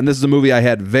 And this is a movie I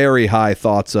had very high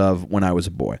thoughts of when I was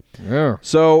a boy. Yeah.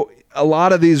 So a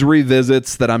lot of these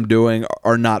revisits that I'm doing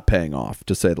are not paying off,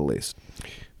 to say the least.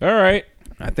 All right.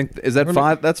 I think, is that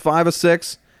five? That's 5 of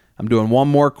 6. I'm doing one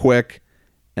more quick,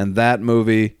 and that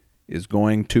movie is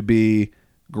going to be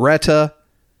Greta,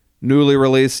 newly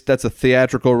released. That's a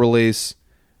theatrical release.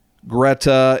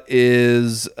 Greta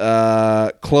is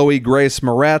Chloe Grace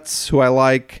Moretz, who I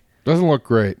like. Doesn't look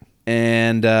great.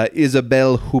 And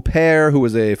Isabelle Huppert, who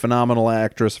is a phenomenal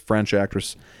actress, French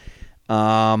actress.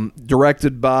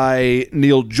 Directed by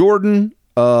Neil Jordan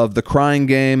of The Crying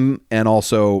Game and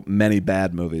also many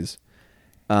bad movies.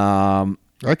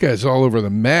 That guy's all over the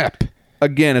map.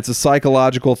 Again, it's a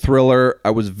psychological thriller.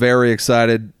 I was very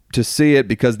excited to see it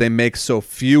because they make so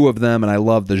few of them, and I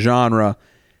love the genre.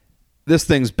 This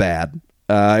thing's bad.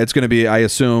 It's going to be, I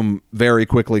assume, very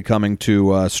quickly coming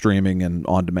to streaming and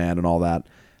on demand and all that.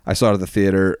 I saw it at the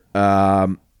theater.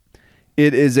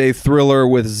 It is a thriller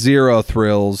with zero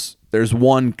thrills. There's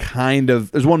one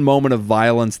moment of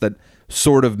violence that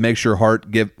sort of makes your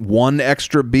heart give one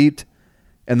extra beat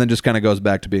and then just kind of goes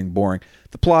back to being boring.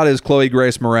 The plot is Chloe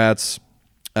Grace Moretz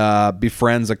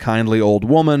befriends a kindly old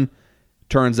woman.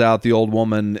 Turns out the old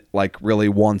woman like really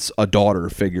wants a daughter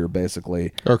figure,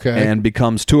 basically. Okay. And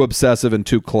becomes too obsessive and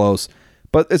too close.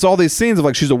 But it's all these scenes of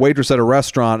like she's a waitress at a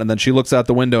restaurant and then she looks out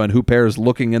the window and Huppert's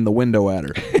looking in the window at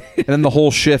her. And then the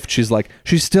whole shift, she's like,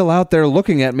 she's still out there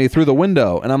looking at me through the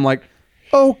window. And I'm like,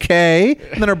 okay.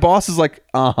 And then her boss is like,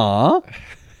 uh-huh.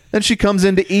 Then she comes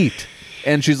in to eat.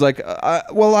 And she's like,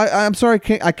 I'm sorry,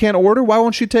 I can't order. Why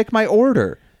won't she take my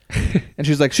order? And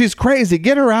she's like, she's crazy.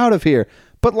 Get her out of here.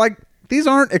 But like, these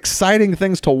aren't exciting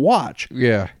things to watch.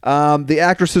 Yeah. The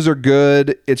actresses are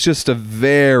good. It's just a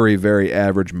very, very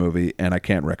average movie, and I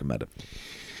can't recommend it.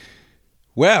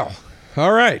 Well,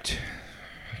 all right.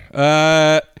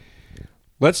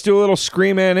 Let's do a little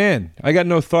Scream in. I got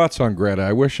no thoughts on Greta.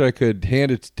 I wish I could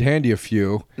hand you a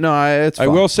few. No, it's fine.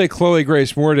 I will say Chloe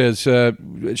Grace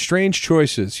Moretz, strange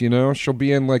choices, you know? She'll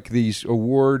be in like these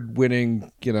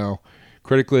award-winning,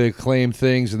 critically acclaimed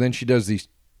things, and then she does these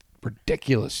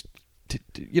ridiculous...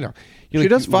 she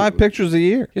does 5 pictures a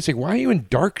year. It's like, why are you in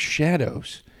Dark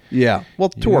Shadows? Yeah. Well,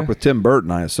 to work with Tim Burton,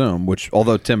 I assume, which,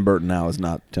 although Tim Burton now is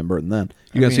not Tim Burton then.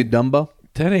 You going to see Dumbo?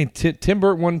 That ain't Tim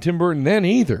Burton wasn't Tim Burton then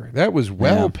either. That was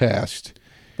past.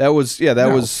 That was.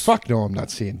 Fuck no, I'm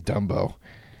not seeing Dumbo.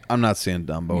 I'm not seeing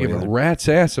Dumbo You give either. a rat's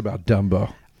ass about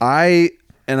Dumbo.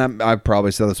 I've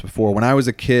probably said this before. When I was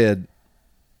a kid,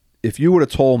 if you would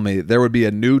have told me there would be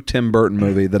a new Tim Burton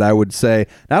movie that I would say,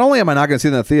 not only am I not going to see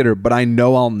it in the theater, but I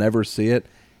know I'll never see it,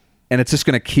 and it's just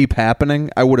going to keep happening,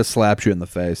 I would have slapped you in the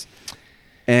face.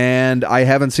 And I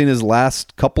haven't seen his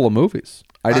last couple of movies.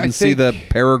 I didn't see the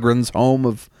Peregrine's Home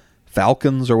of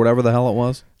Falcons or whatever the hell it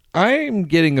was. I'm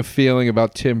getting a feeling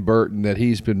about Tim Burton that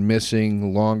he's been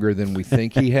missing longer than we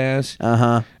think he has.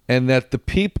 Uh-huh. And that the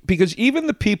people, because even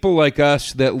the people like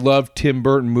us that love Tim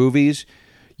Burton movies,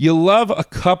 you love a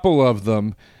couple of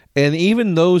them, and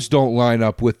even those don't line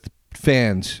up with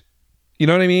fans. You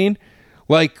know what I mean?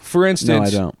 Like, for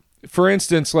instance... No, I don't. For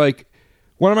instance, like,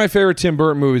 one of my favorite Tim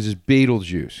Burton movies is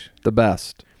Beetlejuice. The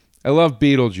best. I love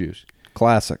Beetlejuice.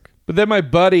 Classic. But then my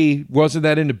buddy wasn't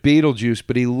that into Beetlejuice,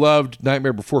 but he loved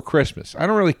Nightmare Before Christmas. I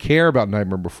don't really care about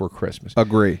Nightmare Before Christmas.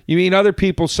 Agree. You mean other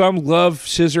people, some love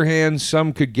Scissorhands,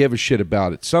 some could give a shit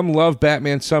about it. Some love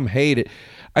Batman, some hate it.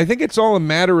 I think it's all a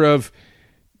matter of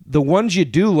the ones you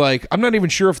do like, I'm not even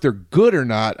sure if they're good or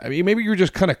not. I mean, maybe you're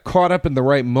just kind of caught up in the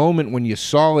right moment when you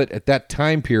saw it at that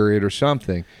time period or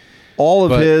something. All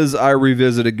of his I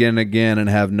revisit again and again and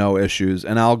have no issues.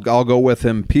 And I'll go with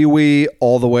him Pee-wee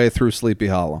all the way through Sleepy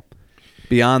Hollow.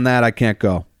 Beyond that, I can't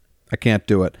go. I can't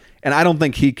do it. And I don't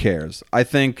think he cares. I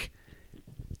think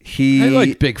I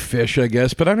like Big Fish, I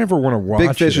guess, but I never want to watch it.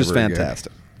 Big Fish is ever again.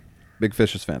 fantastic. Big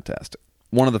Fish is fantastic.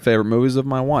 One of the favorite movies of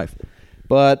my wife.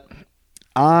 But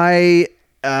I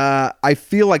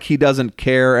feel like he doesn't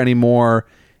care anymore,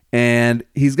 and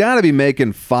he's got to be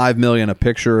making $5 million a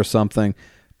picture or something.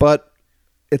 But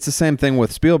it's the same thing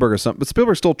with Spielberg or something. But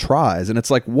Spielberg still tries, and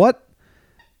it's like, what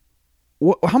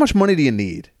how much money do you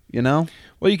need? You know?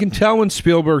 Well, you can tell when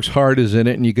Spielberg's heart is in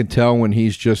it, and you can tell when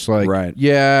he's just like, Right.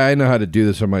 yeah, I know how to do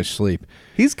this on my sleep.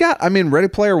 He's got, I mean, Ready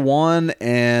Player One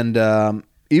and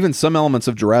even some elements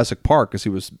of Jurassic Park, because he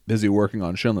was busy working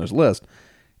on Schindler's List,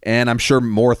 and I'm sure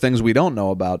more things we don't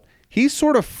know about. He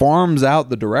sort of farms out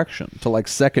the direction to like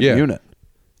second unit.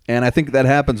 And I think that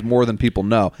happens more than people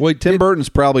know. Well, Tim Burton's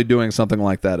probably doing something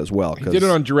like that as well. He did it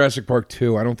on Jurassic Park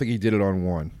 2. I don't think he did it on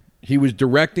 1. He was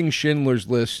directing Schindler's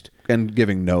List. And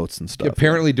giving notes and stuff.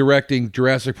 Apparently directing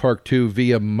Jurassic Park 2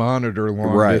 via monitor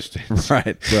long distance.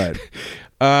 Right.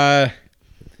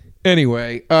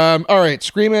 Anyway, all right.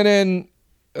 Scream NN.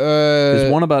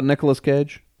 Is one about Nicolas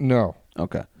Cage? No.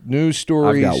 Okay. News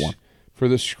stories I've got one. for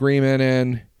the Scream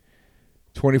NN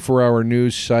 24-hour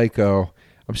news psycho.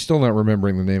 I'm still not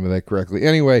remembering the name of that correctly.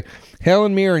 Anyway,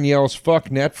 Helen Mirren yells, "Fuck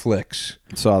Netflix."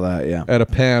 Saw that, yeah. At a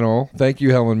panel. Thank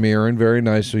you, Helen Mirren. Very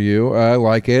nice of you. I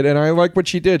like it. And I like what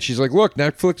she did. She's like, look,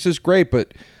 Netflix is great,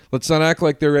 but let's not act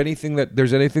like there's anything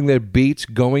that beats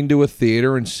going to a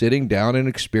theater and sitting down and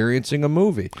experiencing a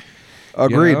movie.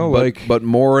 Agreed. You know, but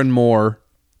more and more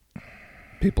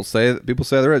people say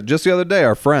there is. Just the other day,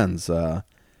 our friends,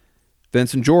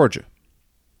 Vince and Georgia.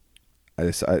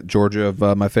 Georgia of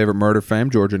my favorite murder fame,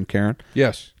 Georgia and Karen.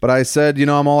 Yes. But I said,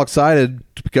 I'm all excited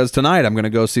because tonight I'm going to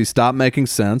go see Stop Making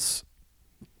Sense.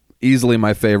 Easily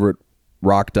my favorite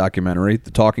rock documentary,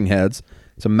 The Talking Heads.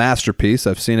 It's a masterpiece.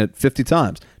 I've seen it 50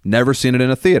 times. Never seen it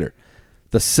in a theater.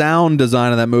 The sound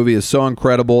design of that movie is so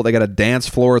incredible. They got a dance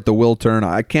floor at the Wiltern.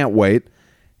 I can't wait.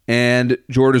 And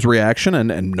Georgia's reaction,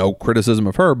 and no criticism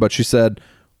of her, but she said,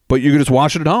 but you can just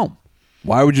watch it at home.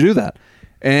 Why would you do that?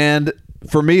 And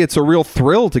for me, it's a real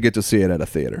thrill to get to see it at a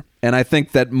theater. And I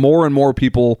think that more and more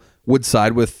people would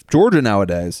side with Georgia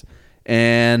nowadays.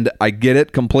 And I get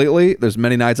it completely. There's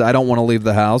many nights I don't want to leave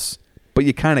the house, but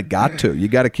you kind of got to. You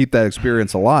got to keep that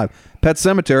experience alive. Pet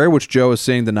Sematary, which Joe is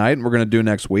seeing tonight and we're going to do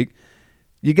next week,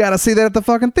 you got to see that at the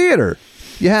fucking theater.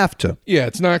 You have to. Yeah,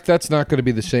 that's not going to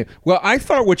be the same. Well, I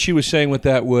thought what she was saying with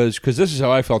that was, because this is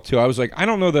how I felt too. I was like, I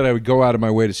don't know that I would go out of my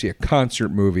way to see a concert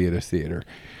movie at a theater.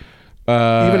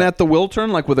 Even at the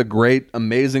Wiltern, like with a great,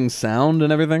 amazing sound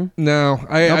and everything? No,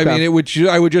 I mean,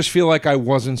 I would just feel like I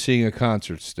wasn't seeing a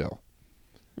concert still.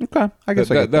 Okay, I guess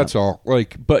that's all.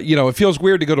 But it feels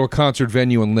weird to go to a concert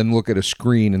venue and then look at a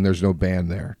screen and there's no band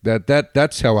there.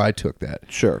 That's how I took that.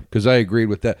 Sure, because I agreed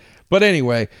with that. But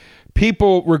anyway,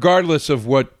 people, regardless of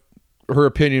what her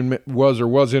opinion was or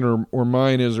wasn't, or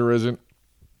mine is or isn't,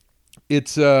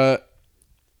 it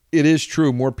is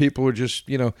true. More people are just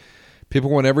people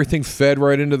want everything fed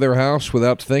right into their house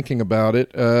without thinking about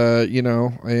it.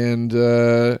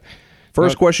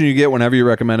 First question you get whenever you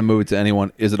recommend a movie to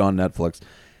anyone, is it on Netflix?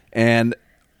 And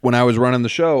when I was running the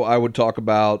show, I would talk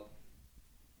about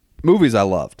movies I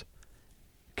loved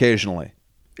occasionally.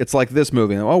 It's like this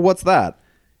movie. Oh, what's that?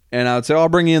 And I would say, I'll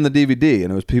bring you in the DVD.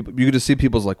 And it was people. You could just see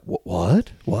people's like,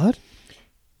 what?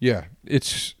 Yeah,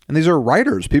 and these are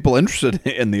writers, people interested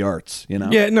in the arts.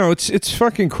 Yeah, no, it's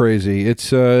fucking crazy.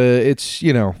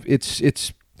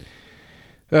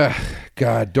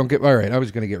 God, don't get all right. I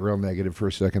was going to get real negative for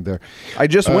a second there. I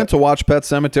just went to watch Pet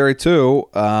Sematary 2.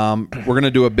 We're going to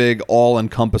do a big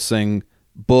all-encompassing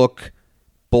book,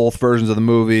 both versions of the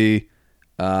movie,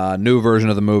 new version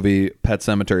of the movie, Pet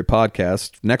Sematary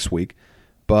podcast next week.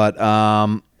 But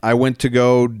I went to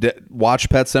go watch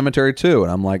Pet Sematary 2,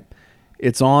 and I'm like,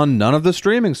 it's on none of the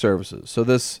streaming services.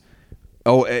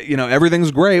 So everything's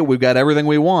great. We've got everything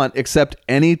we want, except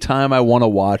any time I want to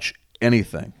watch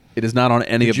anything. It is not on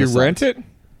any of the sites. Did you rent it?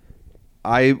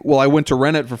 I went to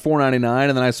rent it for $4.99,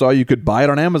 and then I saw you could buy it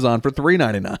on Amazon for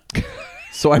 $3.99.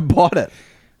 So I bought it.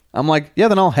 I'm like, yeah,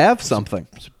 then I'll have something.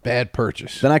 It's a bad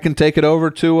purchase. Then I can take it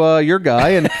over to your guy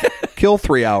and kill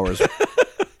 3 hours.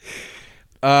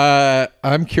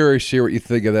 I'm curious to hear what you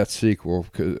think of that sequel,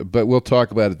 but we'll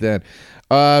talk about it then.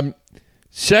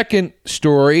 Second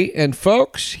story, and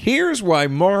folks, here's why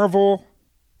Marvel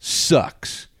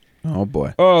sucks. Oh,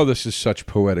 boy. Oh, this is such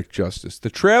poetic justice. The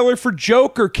trailer for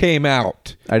Joker came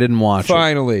out. I didn't watch it.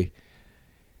 Finally.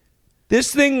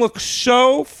 This thing looks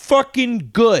so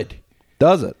fucking good.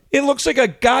 Does it? It looks like a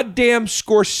goddamn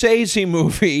Scorsese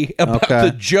movie about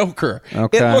the Joker.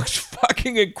 Okay. It looks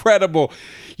fucking incredible.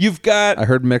 You've got... I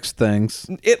heard mixed things.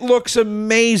 It looks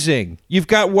amazing. You've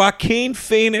got Joaquin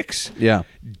Phoenix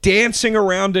dancing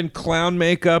around in clown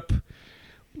makeup.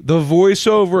 The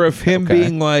voiceover of him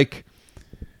being like,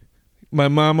 my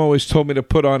mom always told me to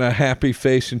put on a happy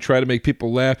face and try to make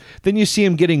people laugh. Then you see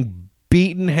him getting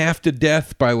beaten half to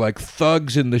death by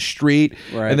thugs in the street,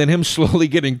 and then him slowly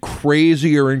getting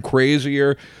crazier and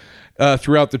crazier.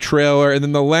 throughout the trailer. And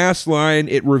then the last line,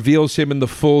 it reveals him in the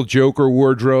full Joker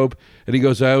wardrobe. And he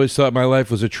goes, I always thought my life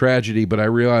was a tragedy, but I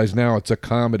realize now it's a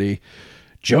comedy.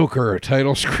 Joker,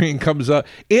 title screen comes up.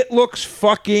 It looks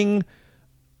like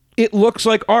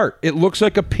art. It looks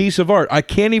like a piece of art. I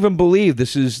can't even believe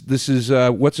this is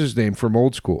what's his name from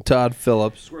Old School? Todd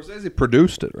Phillips. Scorsese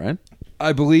produced it, right?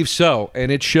 I believe so,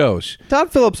 and it shows.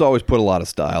 Todd Phillips always put a lot of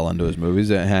style into his movies,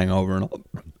 Hangover and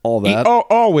all that.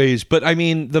 Always, but I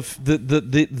mean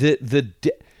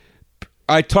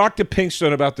I talked to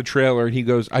Pinkstone about the trailer, and he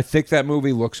goes, I think that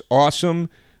movie looks awesome,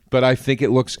 but I think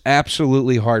it looks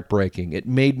absolutely heartbreaking. It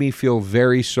made me feel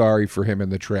very sorry for him in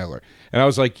the trailer. And I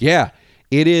was like, yeah,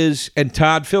 it is. And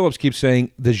Todd Phillips keeps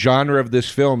saying the genre of this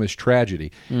film is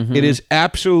tragedy. Mm-hmm. It is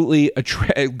absolutely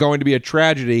going to be a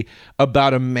tragedy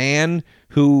about a man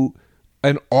who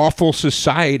an awful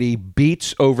society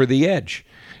beats over the edge.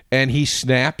 And he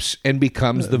snaps and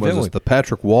becomes the villain. Was this the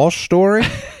Patrick Walsh story?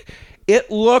 It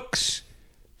looks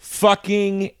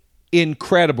fucking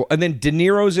incredible. And then De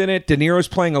Niro's in it. De Niro's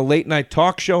playing a late night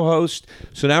talk show host.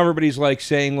 So now everybody's like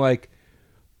saying like,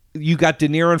 you got De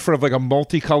Niro in front of like a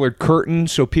multicolored curtain.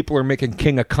 So people are making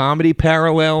King of Comedy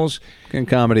parallels. King of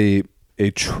Comedy,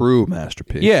 a true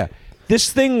masterpiece. Yeah.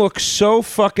 This thing looks so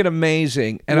fucking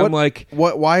amazing. And I'm like,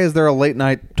 why is there a late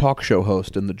night talk show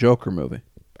host in the Joker movie?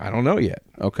 I don't know yet.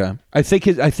 Okay. I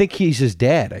think he's his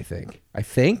dad, I think.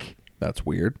 That's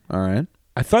weird. All right.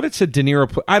 I thought it said De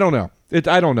Niro. I don't know.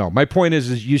 I don't know. My point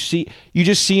is you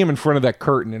just see him in front of that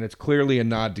curtain, and it's clearly a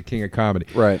nod to King of Comedy.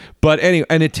 Right. But anyway,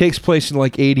 and it takes place in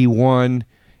like 81,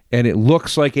 and it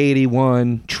looks like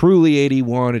 81, truly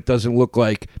 81. It doesn't look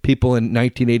like people in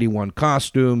 1981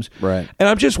 costumes. Right. And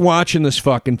I'm just watching this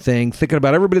fucking thing, thinking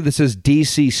about everybody that says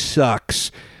DC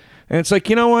sucks. And it's like,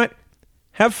 you know what?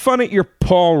 Have fun at your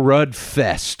Paul Rudd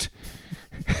fest.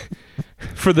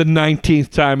 For the 19th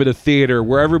time at a theater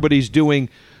where everybody's doing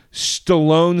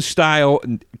Stallone style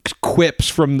quips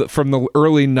from the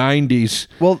early 90s.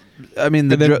 Well, I mean,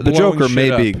 the blowing Joker shit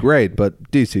may up. be great,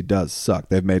 but DC does suck.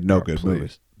 They've made no good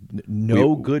movies.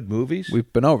 No good movies?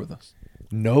 We've been over this.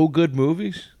 No good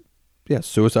movies? Yeah,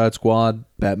 Suicide Squad,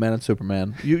 Batman and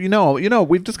Superman. You know,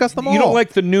 we've discussed them all. You don't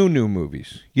like the new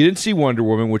movies. You didn't see Wonder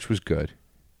Woman, which was good.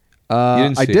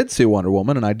 I did see Wonder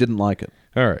Woman, and I didn't like it.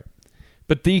 All right.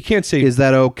 But you can't say... Is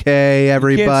that okay,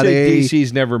 everybody? You can't say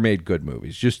DC's never made good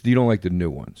movies. Just you don't like the new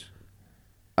ones.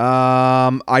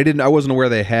 I wasn't aware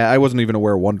they had... I wasn't even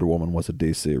aware Wonder Woman was a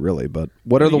DC, really. But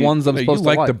what are the ones I'm supposed to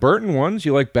like? You like the Burton ones.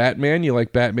 You like Batman. You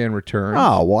like Batman Returns.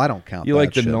 Oh, well, I don't count you that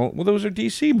like the shit. Well, those are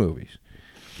DC movies.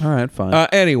 All right, fine.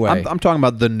 Anyway. I'm talking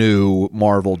about the new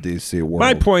Marvel DC world.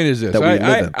 My point is this. That we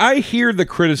live in. I hear the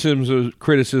criticisms of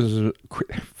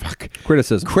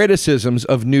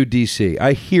new DC.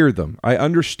 I hear them. I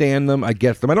understand them. I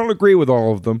get them. I don't agree with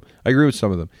all of them. I agree with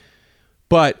some of them.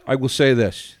 But I will say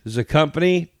this. This is a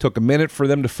company. Took a minute for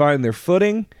them to find their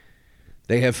footing.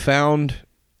 They have found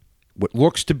what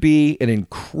looks to be an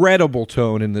incredible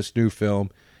tone in this new film.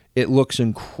 It looks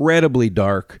incredibly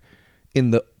dark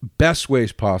in the best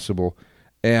ways possible.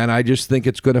 And I just think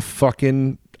it's going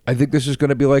to I think this is going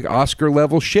to be like Oscar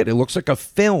level shit. It looks like a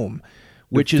film,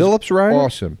 which is Phillips write it?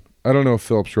 Awesome. I don't know if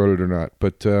Phillips wrote it or not,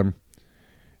 but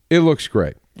it looks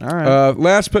great. All right.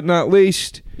 Last but not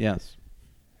least, Yes.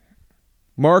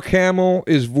 Mark Hamill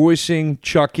is voicing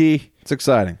Chucky. It's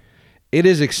exciting. It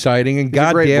is exciting, and He's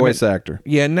a great goddamn voice actor.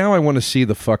 Yeah, now I want to see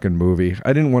the fucking movie.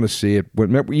 I didn't want to see it.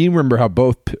 You remember how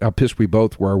pissed we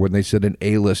both were when they said an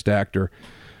A-list actor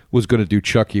was going to do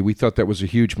Chucky. We thought that was a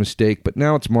huge mistake, but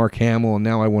now it's Mark Hamill, and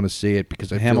now I want to see it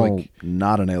because I Hamill, feel like...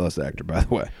 not an A-list actor, by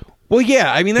the way. Well,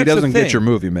 yeah, I mean, that's he doesn't the thing. get your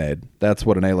movie made. That's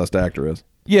what an A-list actor is.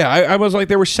 Yeah, I was like,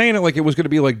 they were saying it like it was going to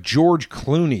be like George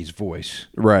Clooney's voice.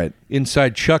 Right.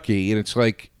 Inside Chucky, and it's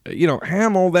like,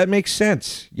 Hamill, that makes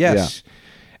sense. Yes. Yeah.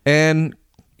 And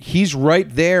he's right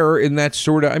there in that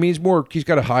sort of, I mean, he's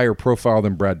got a higher profile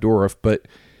than Brad Dourif, but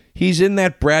he's in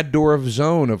that Brad Dourif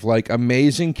zone of like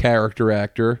amazing character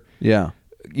actor. Yeah.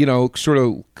 Sort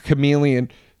of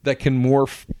chameleon that can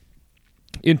morph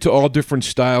into all different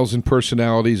styles and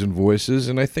personalities and voices.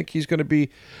 And I think he's going to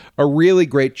be a really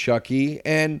great Chucky.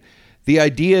 And the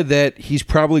idea that he's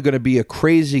probably going to be a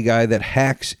crazy guy that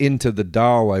hacks into the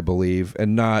doll, I believe,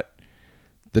 and not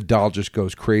the doll just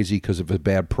goes crazy because of a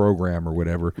bad program or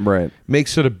whatever. Right.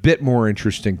 Makes it a bit more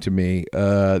interesting to me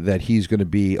that he's going to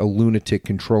be a lunatic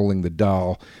controlling the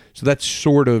doll. So that's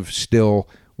sort of still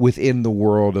within the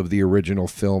world of the original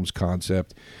film's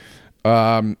concept.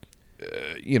 They're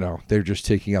just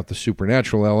taking out the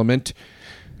supernatural element.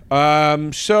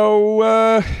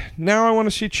 So now I want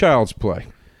to see Child's Play.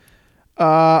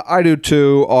 I do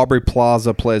too. Aubrey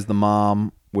Plaza plays the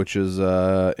mom. which is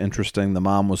interesting. The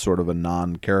mom was sort of a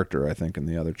non-character, I think, in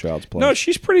the other Child's Play. No,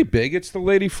 she's pretty big. It's the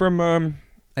lady from.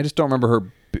 I just don't remember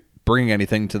her bringing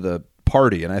anything to the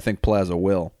party, and I think Plaza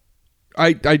will.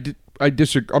 I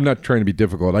disagree. I'm not trying to be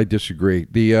difficult. I disagree.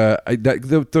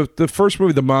 The first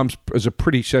movie, the mom's is a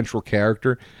pretty central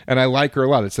character, and I like her a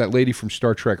lot. It's that lady from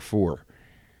Star Trek 4,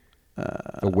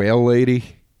 the whale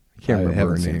lady. I can't remember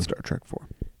haven't her seen name. Star Trek 4.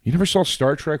 You never saw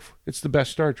Star Trek? It's the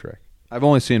best Star Trek. I've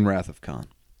only seen Wrath of Khan.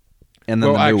 And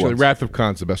then Well, the new actually, ones. Wrath of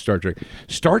Khan's the best Star Trek.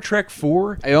 Star Trek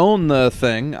 4, I own the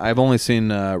thing. I've only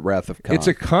seen Wrath of Khan. it's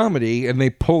a comedy, and they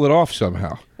pull it off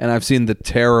somehow. And I've seen the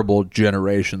terrible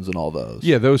Generations and all those.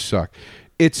 Yeah, those suck.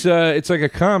 It's like a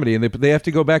comedy, and they have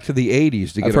to go back to the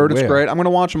 80s to get I've heard a it's whale. great. I'm going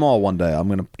to watch them all one day. I'm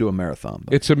going to do a marathon.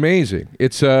 But It's amazing.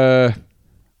 It's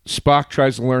Spock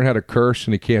tries to learn how to curse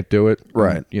and he can't do it.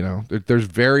 Right. And, you know, there's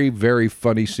very, very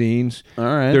funny scenes. All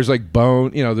right. There's like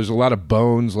there's a lot of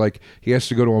bones. Like he has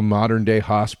to go to a modern day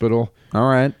hospital, all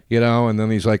right. you know, and then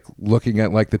he's like looking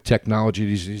at like the technology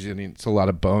he's in. It's a lot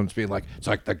of bones being like, it's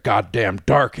like the goddamn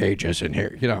dark ages in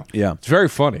here, you know. Yeah. It's very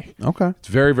funny. Okay. It's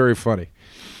very, very funny.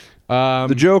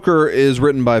 The Joker is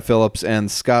written by Phillips and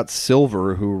Scott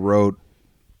Silver, who wrote,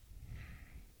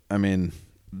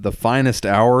 The Finest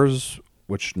Hours,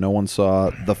 which no one saw,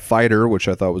 The Fighter, which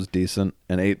I thought was decent,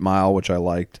 and 8 Mile, which I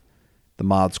liked, the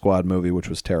Mod Squad movie, which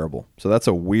was terrible. So that's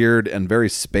a weird and very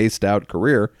spaced out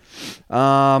career, but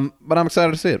I'm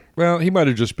excited to see it. Well, he might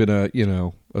have just been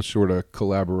a sort of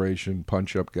collaboration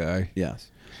punch-up guy.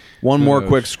 Yes. One more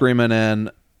quick screaming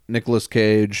in. Nicolas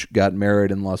Cage got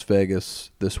married in Las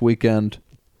Vegas this weekend.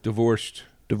 Divorced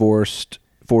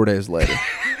 4 days later.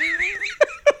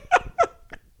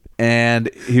 And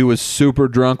he was super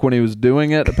drunk when he was doing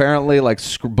it, apparently, like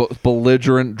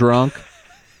belligerent drunk.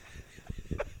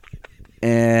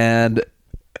 And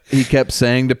he kept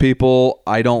saying to people,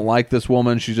 I don't like this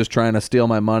woman. She's just trying to steal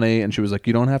my money. And she was like,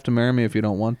 you don't have to marry me if you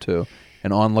don't want to.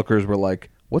 And onlookers were like,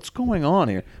 what's going on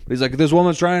here? But he's like, this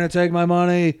woman's trying to take my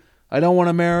money. I don't want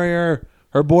to marry her.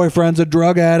 Her boyfriend's a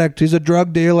drug addict. He's a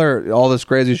drug dealer. All this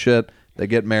crazy shit. They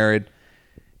get married.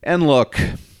 And look,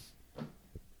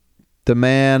 the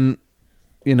man,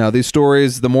 these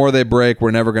stories, the more they break,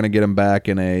 we're never going to get him back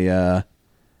in a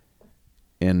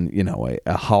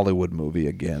Hollywood movie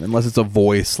again, unless it's a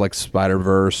voice like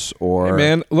Spider-Verse or... Hey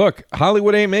man, look,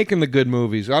 Hollywood ain't making the good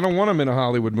movies. I don't want him in a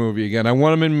Hollywood movie again. I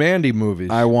want him in Mandy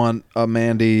movies. I want a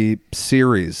Mandy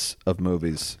series of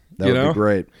movies. That would be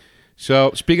great.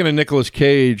 So, speaking of Nicolas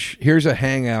Cage, here's a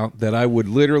hangout that I would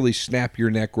literally snap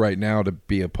your neck right now to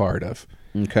be a part of.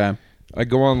 Okay. I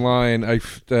go online.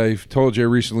 I've told you I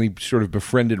recently sort of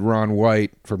befriended Ron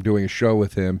White from doing a show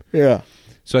with him. Yeah.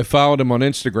 So I followed him on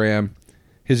Instagram.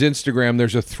 His Instagram,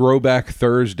 there's a Throwback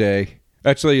Thursday.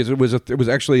 Actually, it was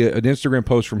actually an Instagram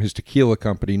post from his tequila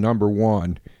company, Number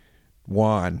One.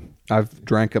 Juan. I've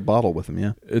drank a bottle with him,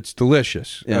 yeah. It's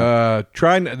delicious. Yeah.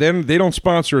 Then they don't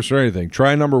sponsor us or anything.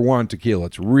 Try Number One tequila.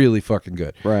 It's really fucking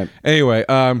good. Right. Anyway,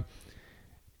 it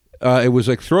was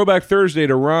like Throwback Thursday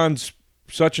to Ron's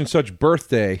such and such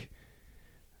birthday.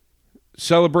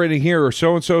 Celebrating here or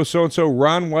so and so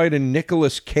Ron White and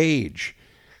Nicolas Cage.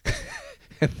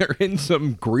 And they're in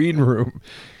some green room.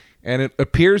 And it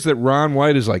appears that Ron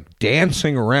White is like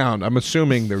dancing around. I'm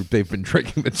assuming they've been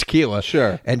drinking the tequila.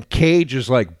 Sure. And Cage is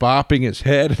like bopping his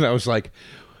head. And I was like,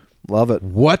 love it.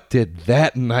 what did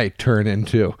that night turn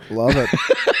into? Love it.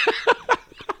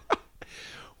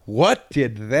 What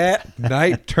did that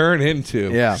night turn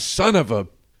into? Yeah. Son of a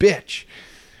bitch.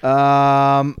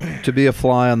 To be a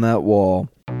fly on that wall.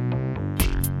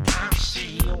 I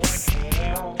see you in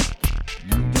hell. You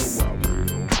know I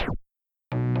will.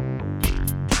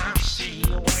 I see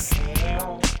you in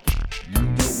hell. You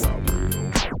know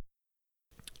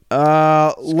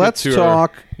I will. Let's to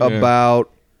talk our- yeah.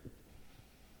 about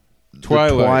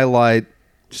Twilight. the Twilight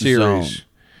Series. Zone.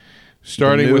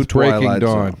 Starting The new with Breaking Twilight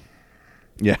Dawn. Zone.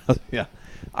 Yeah, yeah.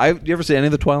 You ever see any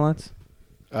of the Twilights?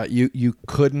 You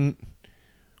couldn't...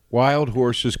 Wild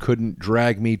horses couldn't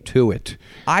drag me to it.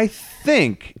 I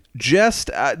think just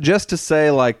to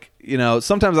say, like,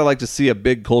 sometimes I like to see a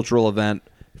big cultural event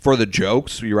for the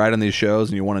jokes. You write on these shows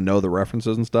and you want to know the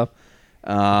references and stuff.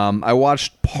 I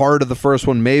watched part of the first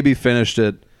one, maybe finished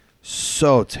it.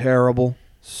 So terrible.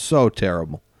 So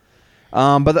terrible.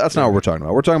 But that's not what we're talking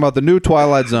about. We're talking about the new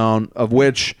Twilight Zone, of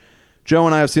which Joe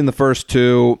and I have seen the first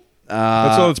two.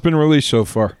 That's all that's been released so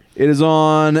far. It is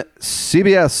on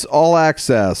CBS All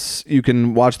Access. You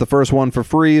can watch the first one for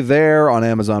free there, on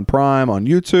Amazon Prime, on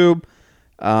YouTube.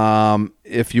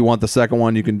 If you want the second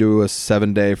one, you can do a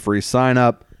 7-day free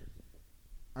sign-up.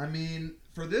 I mean,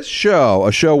 for this show,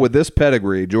 a show with this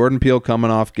pedigree, Jordan Peele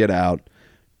coming off Get Out,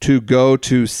 to go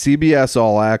to CBS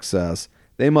All Access,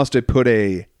 they must have put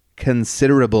a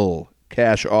considerable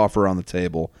cash offer on the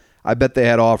table. I bet they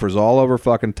had offers all over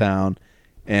fucking town.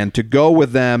 And to go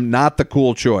with them, not the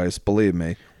cool choice, believe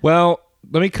me. Well,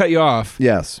 let me cut you off.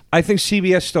 Yes. I think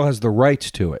CBS still has the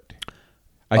rights to it.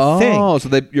 Oh, think.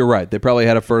 so you're right. They probably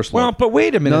had a first look. Well, but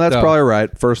wait a minute. No, that's though. probably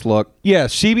right. First look. Yeah,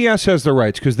 CBS has the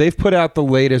rights because they've put out the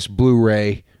latest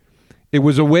Blu-ray. It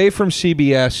was away from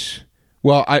CBS.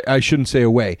 Well, I shouldn't say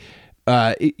away.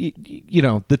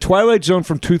 The Twilight Zone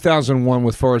from 2001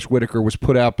 with Forrest Whitaker was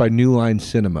put out by New Line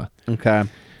Cinema. Okay.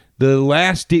 The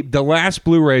last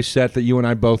Blu-ray set that you and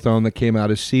I both own that came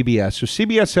out is CBS. So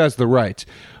CBS has the rights.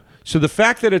 So the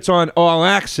fact that it's on All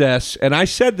Access, and I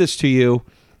said this to you,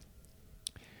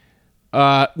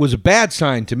 was a bad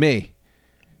sign to me.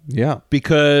 Yeah.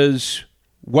 Because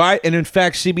why? And in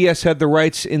fact, CBS had the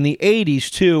rights in the 80s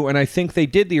too, and I think they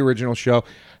did the original show.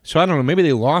 So I don't know. Maybe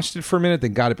they lost it for a minute,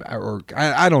 then got it, or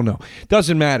I don't know.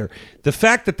 Doesn't matter. The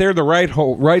fact that they're the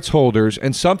rights holders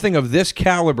and something of this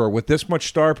caliber with this much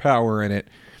star power in it,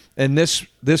 and this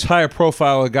high a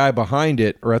profile a guy behind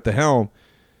it or at the helm,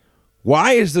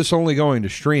 why is this only going to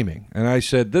streaming? And I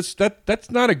said that's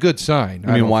not a good sign.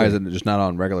 I mean, why is it just not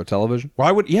on regular television?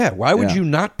 Why would you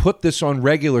not put this on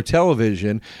regular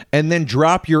television and then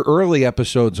drop your early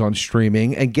episodes on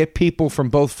streaming and get people from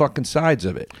both fucking sides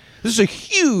of it? This is a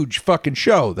huge fucking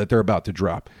show that they're about to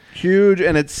drop. Huge,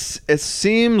 and it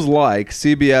seems like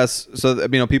CBS. So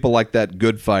people like that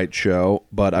Good Fight show,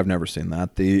 but I've never seen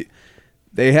that.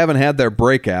 They haven't had their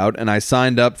breakout, and I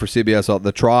signed up for CBS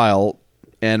the trial.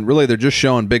 And really, they're just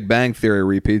showing Big Bang Theory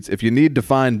repeats. If you need to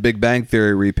find Big Bang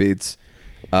Theory repeats,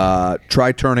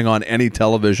 try turning on any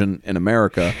television in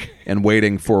America and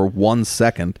waiting for 1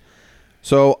 second.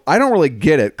 So I don't really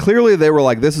get it. Clearly, they were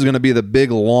like, this is going to be the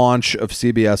big launch of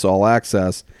CBS All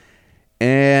Access.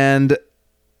 And,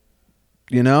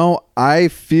 I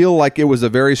feel like it was a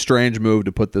very strange move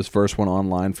to put this first one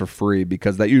online for free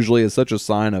because that usually is such a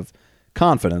sign of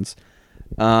confidence.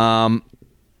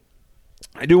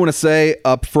 I do want to say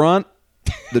up front,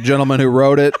 the gentleman who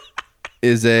wrote it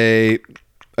is a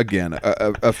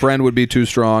friend would be too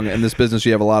strong. In this business,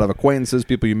 you have a lot of acquaintances,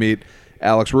 people you meet.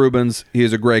 Alex Rubens, he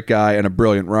is a great guy and a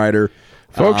brilliant writer.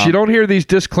 Folks, you don't hear these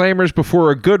disclaimers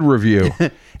before a good review.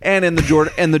 And in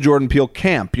the Jordan Peele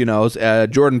camp,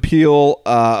 Jordan Peele,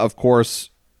 of course,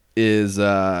 is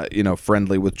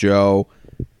friendly with Joe.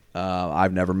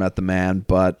 I've never met the man,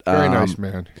 but Very nice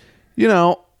man.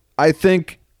 I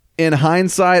think in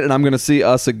hindsight, and I'm going to see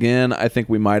Us again, I think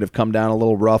we might have come down a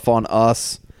little rough on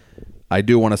Us. I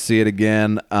do want to see it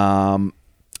again.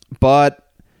 But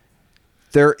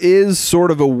there is sort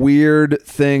of a weird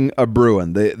thing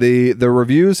brewing. The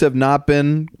reviews have not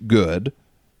been good.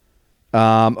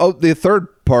 The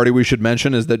third party we should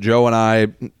mention is that Joe and I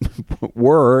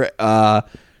were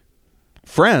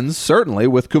friends, certainly,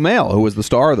 with Kumail, who was the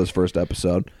star of this first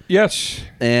episode. Yes.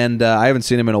 And I haven't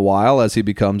seen him in a while as he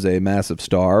becomes a massive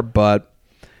star. But,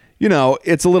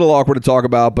 it's a little awkward to talk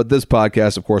about. But this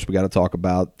podcast, of course, we got to talk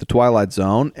about the Twilight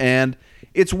Zone. And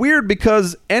it's weird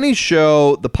because any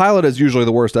show, the pilot is usually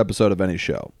the worst episode of any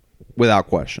show, without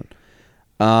question.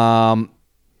 The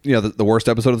worst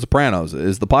episode of The Sopranos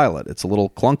is the pilot. It's a little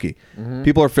clunky. Mm-hmm.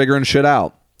 People are figuring shit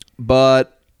out.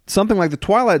 But something like the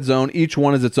Twilight Zone, each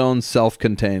one is its own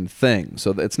self-contained thing.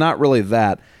 So it's not really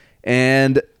that.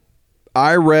 And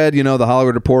I read, the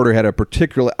Hollywood Reporter had a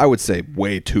particularly, I would say,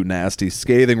 way too nasty,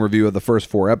 scathing review of the first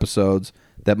 4 episodes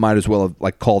that might as well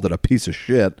have called it a piece of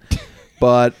shit.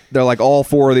 But they're like, all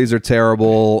 4 of these are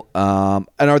terrible.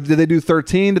 Did they do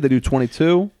 13? Did they do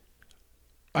 22?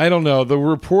 I don't know. The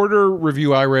Reporter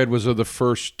review I read was of the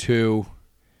first 2.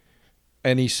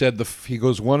 And he said, he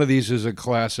goes, one of these is a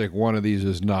classic, one of these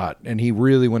is not. And he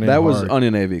really went in That hard. was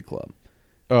Onion AV Club,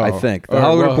 I think. The Oh,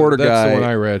 Hollywood Reporter that's guy. the one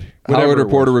I read. Hollywood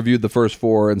Reporter reviewed the first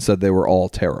 4 and said they were all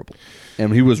terrible.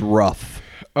 And he was rough.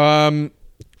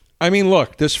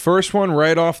 Look, this first one,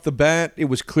 right off the bat, it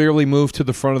was clearly moved to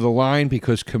the front of the line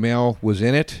because Kumail was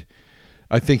in it.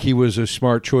 I think he was a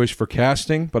smart choice for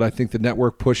casting, but I think the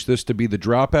network pushed this to be the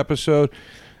drop episode.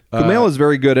 Kumail is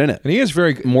very good in it. And he is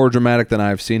very more dramatic than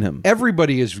I've seen him.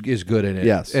 Everybody is good in it.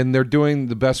 Yes. And they're doing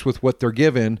the best with what they're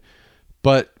given.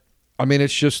 But,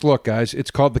 it's just, look, guys,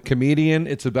 it's called The Comedian.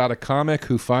 It's about a comic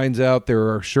who finds out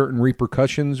there are certain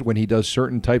repercussions when he does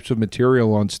certain types of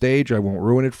material on stage. I won't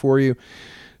ruin it for you.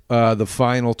 The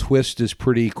final twist is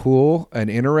pretty cool and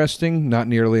interesting, not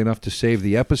nearly enough to save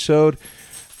the episode.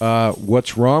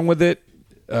 What's wrong with it?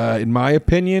 In my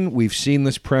opinion, we've seen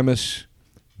this premise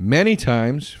many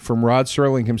times from Rod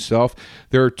Serling himself.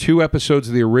 There are 2 episodes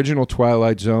of the original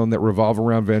Twilight Zone that revolve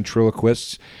around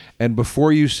ventriloquists. And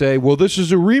before you say, well, this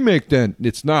is a remake, then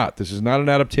it's not. This is not an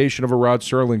adaptation of a Rod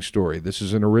Serling story. This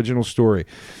is an original story.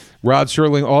 Rod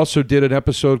Serling also did an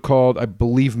episode called, I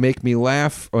believe, Make Me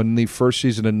Laugh on the first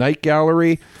season of Night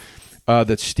Gallery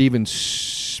that Steven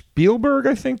Spielberg,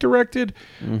 I think, directed.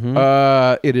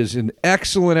 It is an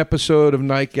excellent episode of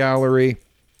Night Gallery.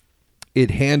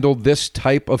 It handled this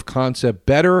type of concept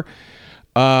better.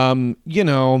 Tales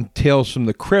from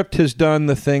the Crypt has done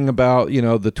the thing about,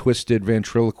 the twisted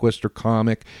ventriloquist or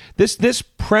comic. This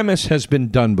premise has been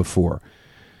done before.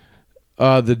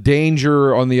 The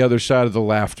danger on the other side of the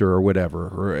laughter or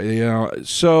whatever.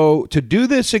 So to do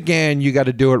this again, you got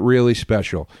to do it really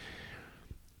special.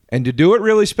 And to do it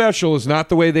really special is not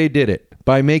the way they did it.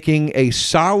 By making a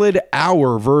solid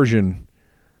hour version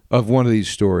of one of these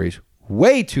stories.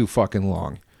 Way too fucking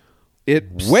long.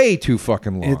 Way too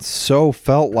fucking long. It so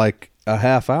felt like a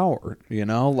half hour,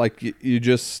 like you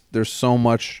just, there's so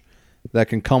much that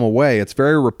can come away. It's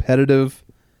very repetitive,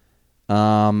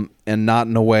 and not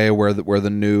in a way where the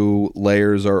new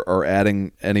layers are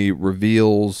adding any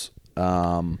reveals.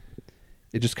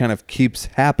 It just kind of keeps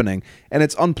happening, and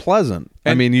it's unpleasant.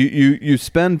 I mean, you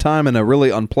spend time in a really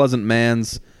unpleasant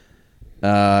man's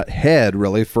head,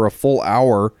 really, for a full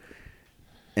hour,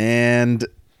 and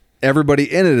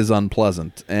everybody in it is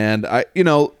unpleasant. And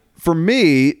for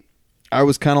me, I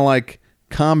was kind of like,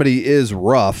 comedy is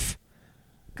rough.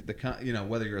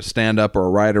 Whether you're a stand-up or a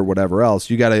writer or whatever else,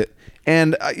 you got to,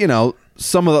 and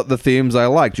some of the themes I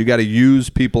liked. You got to use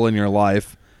people in your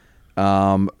life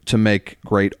to make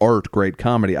great art, great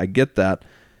comedy. I get that,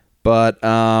 but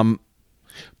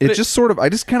it just sort of, I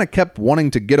just kind of kept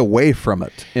wanting to get away from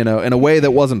it, in a way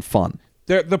that wasn't fun.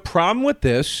 The problem with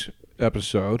this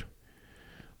episode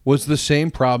was the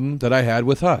same problem that I had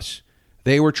with Us.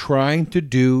 They were trying to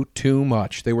do too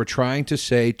much. They were trying to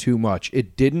say too much.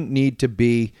 It didn't need to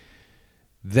be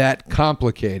that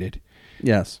complicated.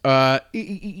 Yes. At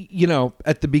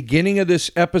the beginning of this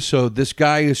episode, this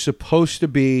guy is supposed to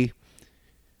be,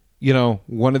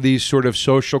 one of these sort of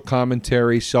social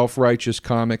commentary, self-righteous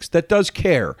comics that does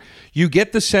care. You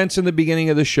get the sense in the beginning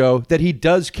of the show that he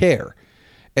does care.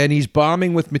 And he's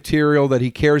bombing with material that he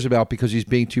cares about because he's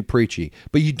being too preachy.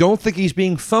 But you don't think he's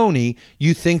being phony.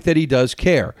 You think that he does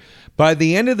care. By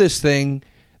the end of this thing,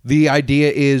 the idea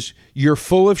is you're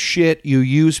full of shit, you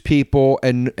use people,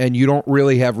 and you don't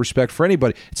really have respect for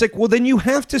anybody. It's like, well, then you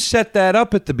have to set that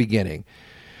up at the beginning.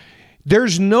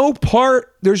 There's no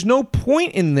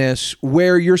point in this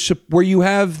where you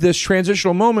have this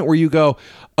transitional moment where you go,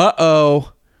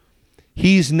 uh-oh,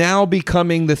 he's now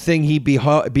becoming the thing he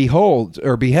beheld.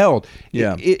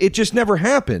 Yeah. It just never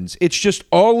happens. It's just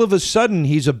all of a sudden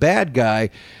he's a bad guy,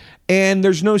 and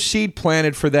there's no seed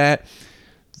planted for that.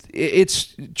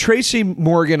 It's Tracy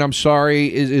Morgan, I'm sorry,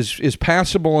 is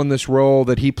passable in this role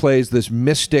that he plays this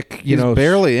mystic, He's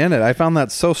barely in it. I found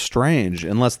that so strange.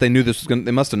 Unless they knew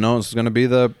they must have known this was going to be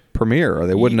the premiere, or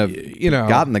they wouldn't have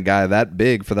gotten the guy that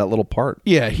big for that little part.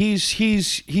 Yeah, he's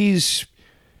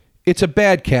it's a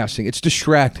bad casting. It's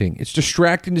distracting. It's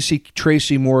distracting to see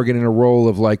Tracy Morgan in a role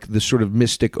of like this sort of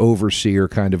mystic overseer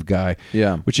kind of guy.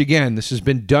 Yeah. Which again, this has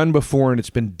been done before and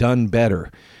it's been done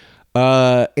better.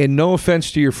 And no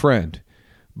offense to your friend,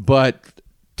 but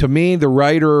to me, the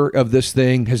writer of this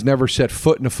thing has never set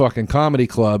foot in a fucking comedy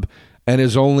club and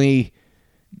has only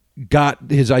got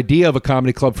his idea of a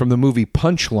comedy club from the movie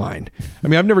Punchline. I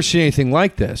mean, I've never seen anything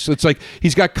like this. It's like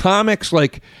he's got comics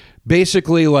like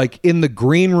basically like in the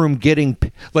green room getting,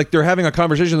 like they're having a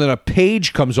conversation, then a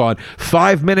page comes on,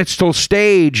 5 minutes till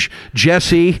stage,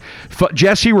 Jesse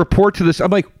report to this.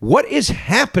 I'm like, what is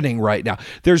happening right now?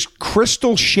 There's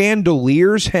crystal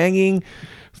chandeliers hanging.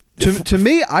 To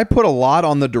me, I put a lot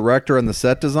on the director and the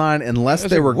set design, unless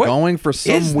they were going for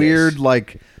some weird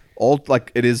like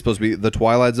it is supposed to be the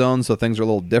Twilight Zone, so things are a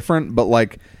little different, but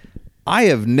like I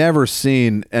have never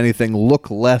seen anything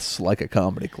look less like a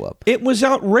comedy club. It was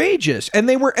outrageous, and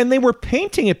they were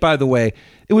painting it. By the way,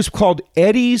 it was called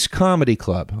Eddie's Comedy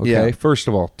Club. Okay, yeah. First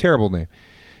of all, terrible name,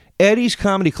 Eddie's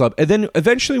Comedy Club. And then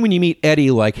eventually, when you meet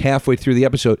Eddie, like halfway through the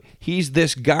episode, he's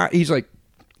this guy. He's like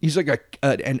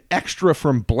an extra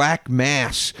from Black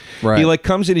Mass. Right. He like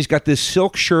comes in. He's got this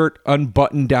silk shirt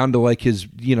unbuttoned down to like his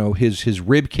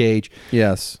rib cage.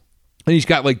 Yes. And he's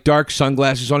got like dark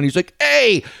sunglasses on. And he's like,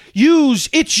 "Hey,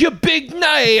 it's your big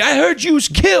night. I heard you was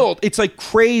killed." It's like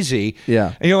crazy.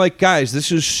 Yeah. And you're like, guys,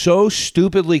 this is so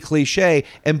stupidly cliche.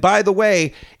 And by the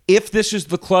way, if this is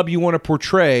the club you want to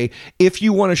portray, if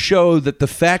you want to show that the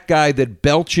fat guy that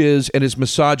belches and is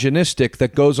misogynistic,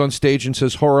 that goes on stage and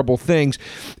says horrible things,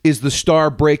 is the star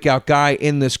breakout guy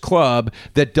in this club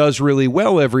that does really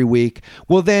well every week,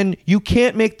 well, then you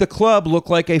can't make the club look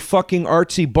like a fucking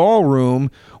artsy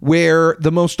ballroom where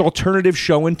the most alternative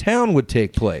show in town would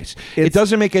take place. It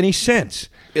doesn't make any sense.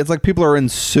 It's like people are in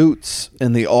suits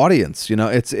in the audience. You know,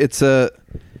 it's a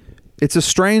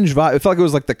strange vibe. It felt like it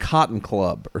was like the Cotton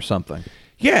Club or something.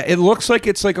 Yeah, it looks like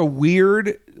it's like a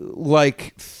weird,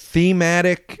 like,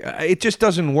 thematic. It just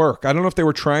doesn't work. I don't know if they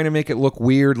were trying to make it look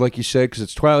weird, like you said, because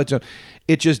it's Twilight Zone.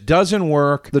 It just doesn't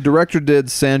work. The director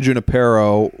did San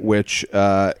Junipero, which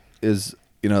is,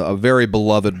 you know, a very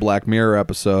beloved Black Mirror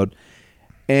episode,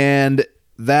 and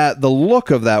the look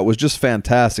of that was just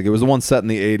fantastic. It was the one set in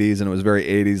the 80s, and it was very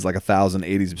 80s, like 1,000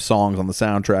 80s songs on the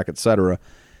soundtrack, etc.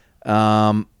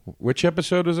 Which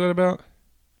episode is that about?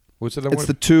 What's it? It's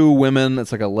the two women.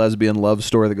 It's like a lesbian love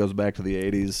story that goes back to the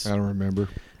 80s. I don't remember.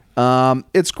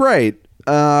 It's great,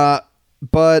 but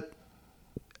I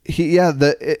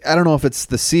don't know if it's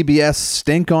the CBS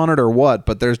stink on it or what,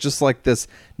 but there's just like this.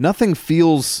 Nothing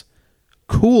feels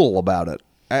cool about it.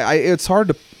 It's hard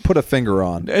to put a finger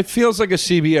on. It feels like a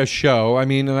CBS show. I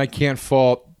mean, and I can't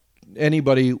fault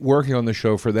anybody working on the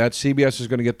show for that. CBS is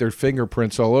going to get their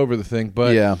fingerprints all over the thing,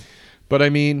 but yeah. But I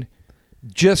mean,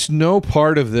 just no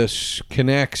part of this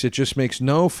connects. It just makes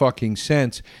no fucking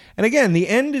sense. And again, the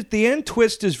end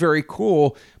twist is very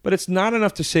cool, but it's not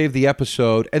enough to save the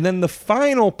episode. And then the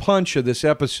final punch of this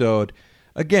episode,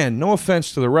 again, no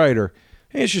offense to the writer,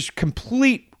 it's just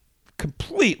completely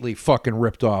fucking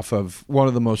ripped off of one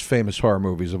of the most famous horror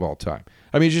movies of all time.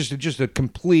 I mean, it's just a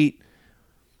complete.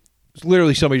 It's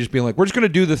literally somebody just being like, "We're just going to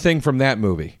do the thing from that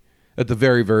movie at the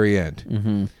very, very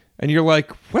end," and you're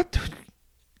like, "What,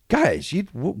 guys?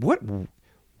 What?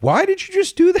 Why did you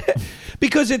just do that?"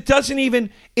 Because it doesn't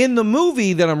even in the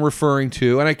movie that I'm referring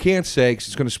to, and I can't say because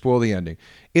it's going to spoil the ending.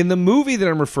 In the movie that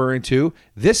I'm referring to,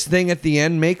 this thing at the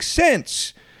end makes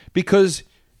sense because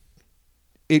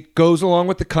it goes along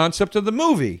with the concept of the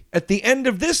movie. At the end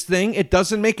of this thing, it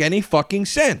doesn't make any fucking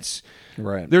sense.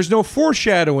 Right. There's no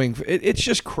foreshadowing. It's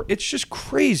just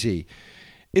crazy.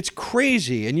 It's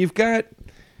crazy. And you've got,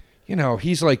 you know,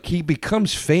 he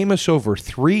becomes famous over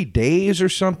 3 days or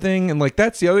something. And like,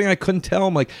 that's the other thing I couldn't tell.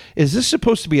 I'm like, is this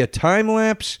supposed to be a time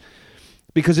lapse?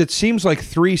 Because it seems like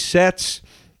 3 sets.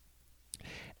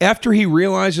 After he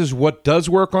realizes what does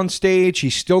work on stage,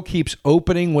 he still keeps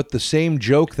opening with the same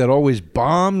joke that always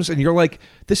bombs. And you're like,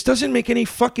 this doesn't make any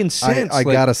fucking sense. I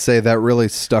gotta say, that really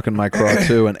stuck in my craw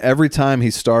too. And every time he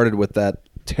started with that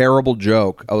terrible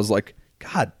joke, I was like,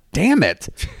 God damn it.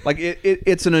 Like,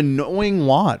 it's an annoying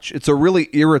watch. It's a really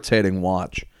irritating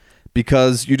watch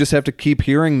because you just have to keep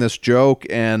hearing this joke.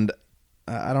 And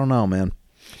I don't know, man.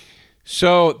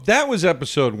 So that was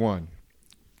episode 1.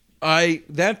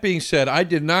 That being said, I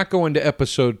did not go into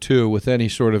episode 2 with any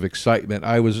sort of excitement.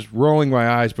 I was rolling my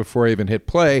eyes before I even hit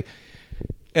play.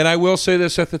 And I will say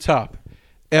this at the top.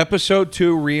 Episode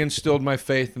 2 reinstilled my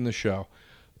faith in the show.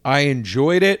 I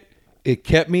enjoyed it. It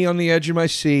kept me on the edge of my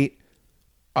seat.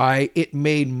 It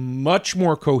made much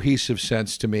more cohesive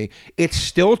sense to me. It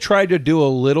still tried to do a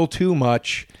little too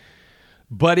much,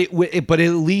 but it at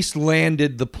least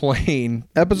landed the plane.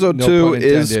 Episode No 2 pun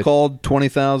is intended. called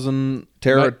 20,000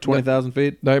 Terror at 20,000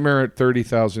 feet. Nightmare at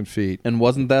 30,000 feet. And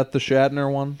wasn't that the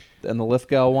Shatner one and the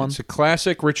Lithgow one? It's a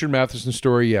classic Richard Matheson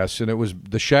story, yes. And it was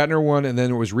the Shatner one, and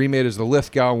then it was remade as the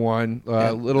Lithgow one.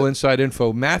 Little inside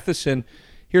info. Matheson,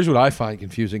 here's what I find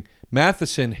confusing.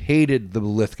 Matheson hated the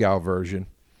Lithgow version.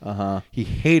 He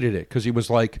hated it because he was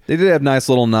like... They did have nice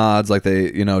little nods, like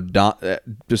they, you know,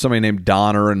 there's somebody named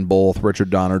Donner in both.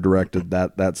 Richard Donner directed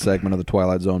that segment of the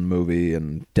Twilight Zone movie,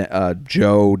 and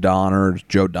Joe Donner,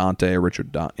 Joe Dante,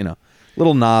 Richard Donner, you know,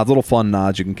 little nods, little fun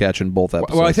nods you can catch in both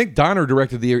episodes. Well, I think Donner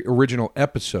directed the original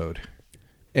episode,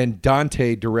 and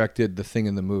Dante directed the thing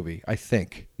in the movie, I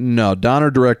think. No,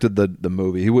 Donner directed the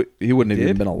movie. He wouldn't have Did?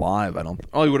 even been alive, I don't...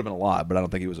 Oh, he would have been alive, but I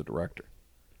don't think he was a director.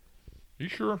 You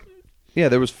sure? Yeah,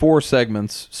 there was 4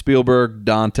 segments: Spielberg,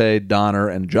 Dante, Donner,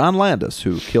 and John Landis,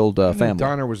 who killed family.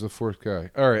 Donner was the 4th guy.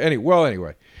 All right.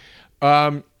 Anyway.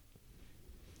 I'll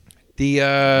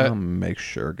make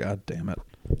sure. God damn it.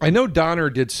 I know Donner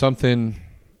did something,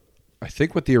 I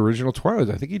think, with the original Twilight.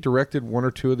 I think he directed 1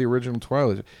 or 2 of the original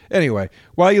Twilight. Anyway,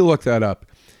 while you look that up,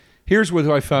 here's what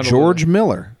I found. George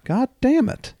Miller. God damn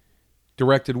it.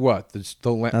 Directed what?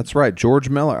 That's right, George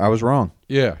Miller. I was wrong.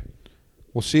 Yeah.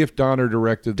 We'll see if Donner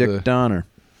directed Dick Donner.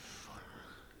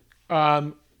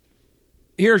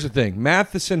 Here's the thing.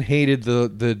 Matheson hated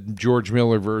the George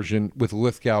Miller version with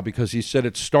Lithgow because he said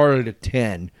it started at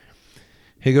 10.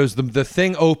 He goes, the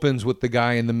thing opens with the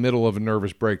guy in the middle of a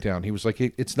nervous breakdown. He was like,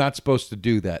 it's not supposed to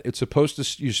do that.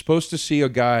 You're supposed to see a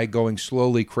guy going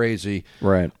slowly crazy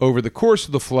over the course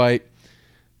of the flight.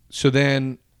 So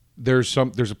then there's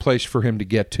a place for him to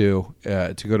get to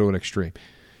go to an extreme.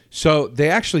 So they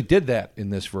actually did that in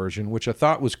this version, which I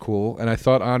thought was cool, and I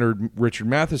thought honored Richard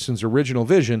Matheson's original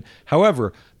vision.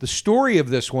 However, the story of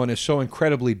this one is so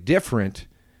incredibly different.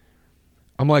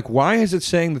 I'm like, why is it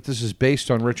saying that this is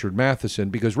based on Richard Matheson?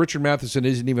 Because Richard Matheson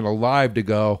isn't even alive to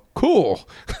go, cool.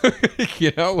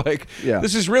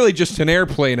 This is really just an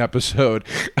airplane episode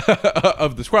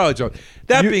of the Twilight Zone.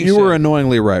 That being said, you were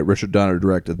annoyingly right. Richard Donner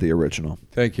directed the original.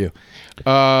 Thank you.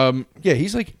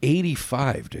 He's like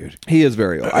 85, dude. He is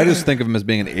very old. I just think of him as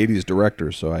being an 80s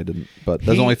director, so I didn't. But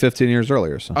that's only 15 years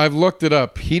earlier. So I've looked it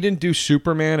up. He didn't do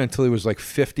Superman until he was like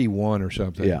 51 or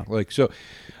something. Yeah.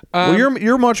 Well,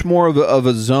 you're much more of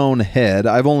a Zone head.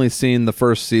 I've only seen the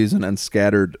first season and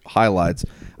scattered highlights.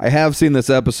 I have seen this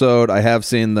episode. I have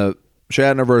seen the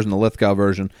Shatner version, the Lithgow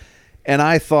version, and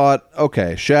I thought,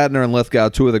 okay, Shatner and Lithgow,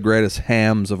 two of the greatest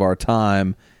hams of our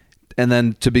time, and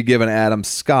then to be given Adam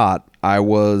Scott, I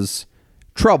was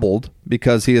troubled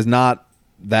because he is not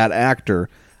that actor.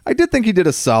 I did think he did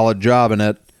a solid job in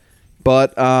it,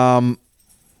 but I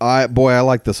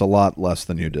like this a lot less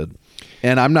than you did.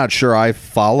 And I'm not sure I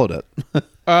followed it.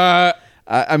 The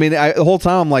whole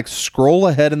time I'm like, scroll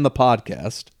ahead in the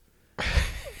podcast,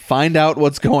 find out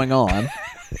what's going on,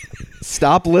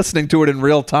 stop listening to it in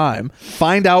real time,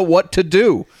 find out what to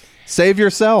do, save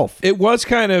yourself. It was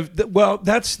kind of,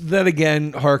 that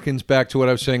again harkens back to what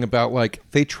I was saying about, like,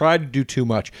 they tried to do too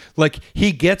much. Like,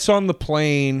 he gets on the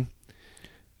plane.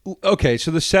 Okay, so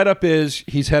the setup is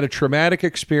he's had a traumatic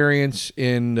experience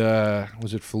in,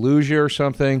 was it Fallujah or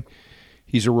something?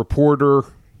 He's a reporter.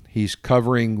 He's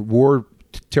covering war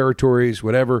territories,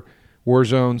 whatever, war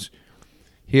zones.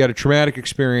 He had a traumatic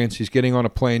experience. He's getting on a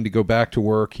plane to go back to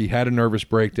work. He had a nervous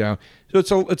breakdown. So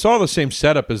it's all the same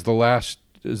setup as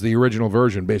the original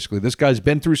version, basically. This guy's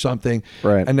been through something,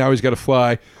 right, and now he's got to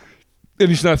fly, and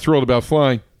he's not thrilled about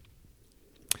flying.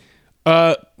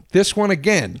 This one,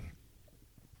 again,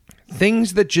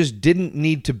 things that just didn't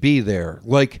need to be there.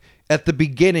 Like, at the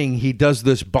beginning, he does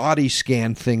this body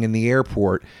scan thing in the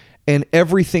airport, and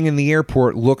everything in the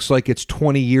airport looks like it's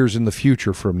 20 years in the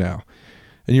future from now.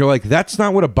 And you're like, that's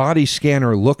not what a body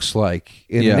scanner looks like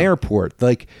in an airport.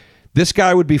 Like, this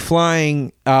guy would be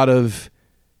flying out of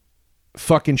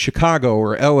fucking Chicago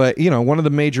or LA, one of the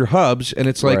major hubs, and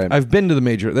it's like, right, I've been to the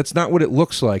major. That's not what it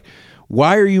looks like.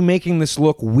 Why are you making this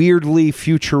look weirdly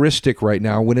futuristic right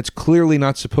now when it's clearly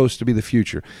not supposed to be the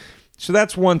future? So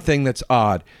that's one thing that's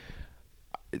odd.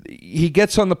 He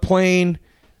gets on the plane.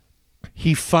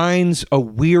 He finds a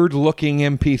weird-looking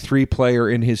MP3 player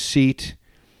in his seat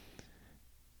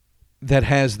that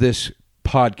has this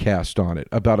podcast on it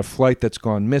about a flight that's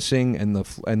gone missing, and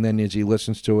then as he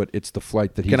listens to it, it's the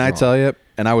flight that he's Can I on. tell you,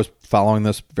 and I was following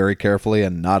this very carefully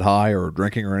and not high or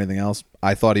drinking or anything else,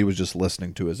 I thought he was just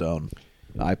listening to his own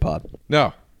iPod.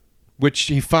 No, which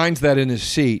he finds that in his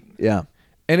seat. Yeah.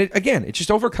 And it just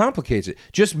overcomplicates it.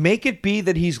 Just make it be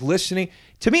that he's listening.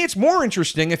 To me, it's more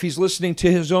interesting if he's listening to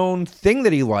his own thing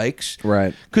that he likes.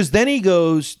 Right. Because then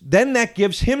then that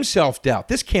gives him self-doubt.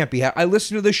 This can't be. I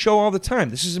listen to this show all the time.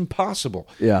 This is impossible.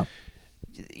 Yeah.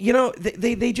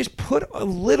 They just put a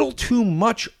little too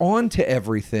much onto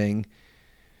everything.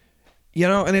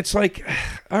 And it's like,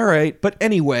 all right. But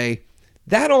anyway,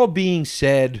 that all being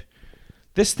said,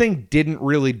 this thing didn't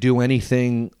really do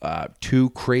anything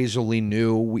too crazily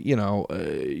new.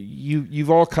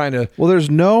 You've all kind of... Well, there's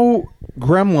no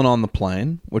gremlin on the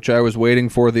plane, which I was waiting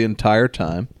for the entire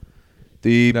time.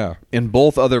 In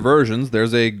both other versions,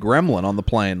 there's a gremlin on the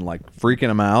plane, like freaking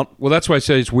him out. Well, that's why I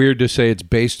say it's weird to say it's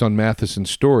based on Matheson's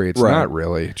story. It's right. not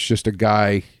really. It's just a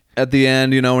guy... At the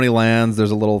end, when he lands,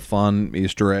 there's a little fun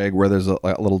Easter egg where there's a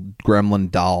little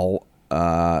gremlin doll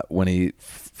when he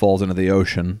falls into the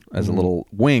ocean as a little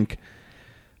wink.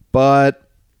 But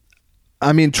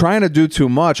trying to do too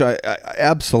much, I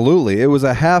absolutely. It was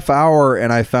a half hour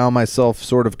and I found myself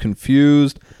sort of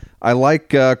confused. I like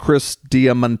Chris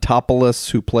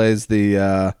Diamantopoulos, who plays the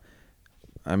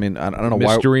I don't know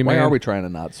Mystery why Man. are we trying to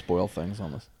not spoil things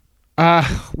on this?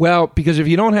 Well, because if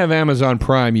you don't have Amazon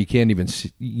Prime, you can't even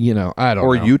see, I don't know.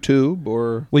 Or YouTube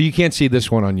or... Well, you can't see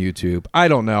this one on YouTube. I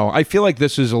don't know. I feel like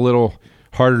this is a little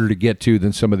harder to get to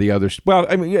than some of the others. Well,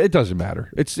 it doesn't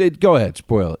matter. Go ahead,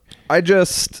 spoil it.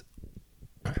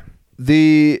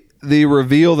 the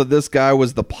reveal that this guy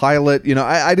was the pilot,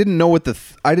 I didn't know what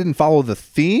I didn't follow the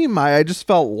theme. I just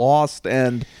felt lost,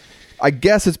 and I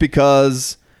guess it's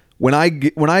because when I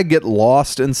get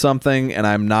lost in something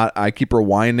and I keep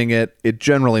rewinding it, it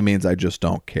generally means I just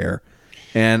don't care.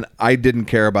 And I didn't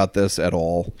care about this at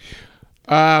all.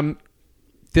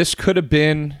 This could have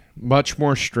been much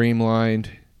more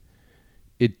streamlined.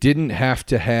 It didn't have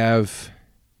to have.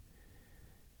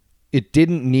 It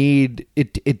didn't need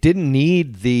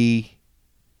the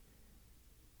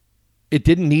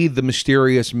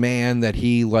mysterious man that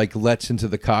he lets into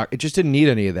the cock. It just didn't need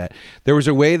any of that. There was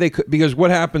a way they could, because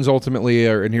what happens ultimately,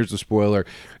 and here's the spoiler,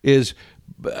 is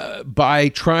by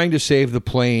trying to save the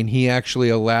plane, he actually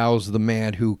allows the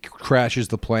man who crashes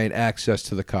the plane access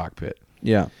to the cockpit.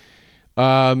 Yeah.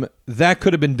 That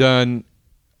could have been done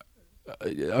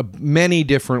many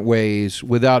different ways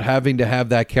without having to have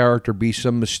that character be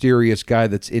some mysterious guy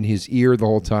that's in his ear the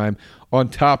whole time, on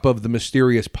top of the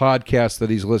mysterious podcast that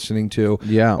he's listening to,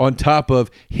 on top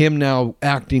of him now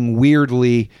acting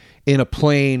weirdly in a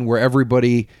plane where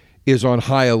everybody is on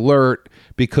high alert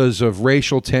because of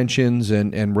racial tensions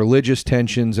and religious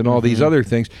tensions and all these other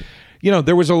things.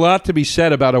 There was a lot to be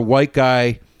said about a white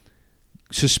guy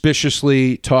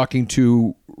suspiciously talking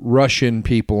to Russian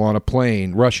people on a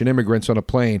plane, Russian immigrants on a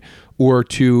plane, or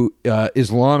to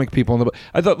Islamic people on the.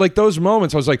 I thought those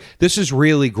moments, I was like, this is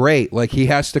really great. He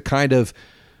has to kind of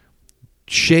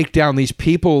shake down these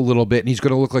people a little bit, and he's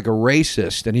going to look like a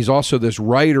racist, and he's also this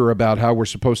writer about how we're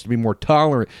supposed to be more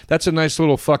tolerant. That's a nice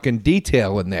little fucking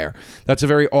detail in there. That's a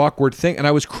very awkward thing, and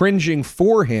I was cringing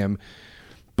for him,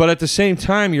 but at the same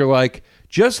time, you're like,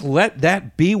 just let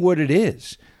that be what it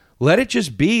is. Let it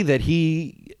just be that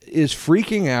he is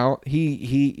freaking out.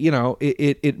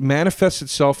 It manifests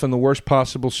itself in the worst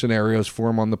possible scenarios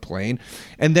for him on the plane.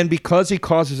 And then because he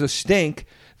causes a stink,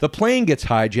 the plane gets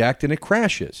hijacked and it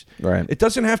crashes. Right. It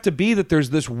doesn't have to be that there's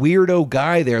this weirdo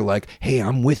guy there like, hey,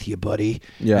 I'm with you, buddy.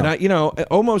 Yeah. And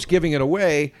almost giving it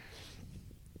away.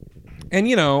 And,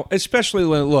 especially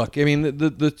when, look, I mean,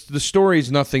 the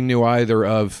story's nothing new either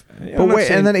of. But wait,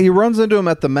 and then he runs into him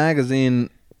at the magazine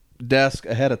desk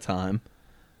ahead of time,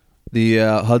 the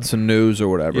Hudson News or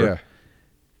whatever.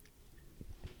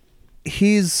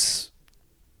 Yeah.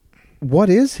 What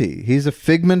is he? He's a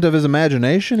figment of his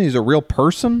imagination? He's a real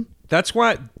person? That's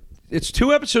why it's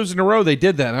 2 episodes in a row they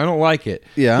did that, and I don't like it.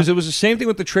 Yeah. Because it was the same thing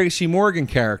with the Tracy Morgan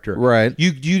character. Right.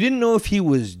 You didn't know if he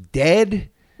was dead.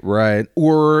 Right.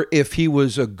 Or if he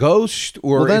was a ghost,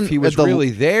 or if he was really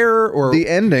there, or the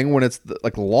ending when it's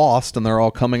lost and they're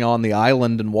all coming on the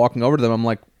island and walking over to them. I'm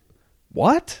like,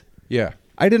 what? Yeah.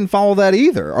 I didn't follow that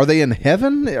either. Are they in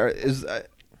heaven?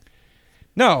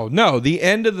 No. The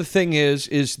end of the thing is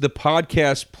the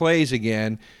podcast plays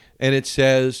again, and it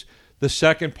says the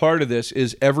second part of this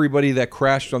is everybody that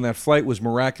crashed on that flight was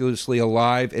miraculously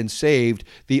alive and saved.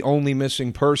 The only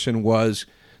missing person was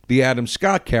the Adam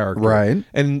Scott character. Right.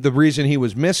 And the reason he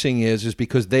was missing is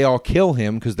because they all kill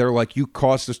him because they're like, you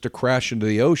caused us to crash into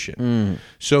the ocean.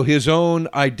 So his own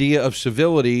idea of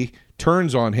civility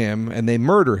turns on him and they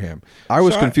murder him. I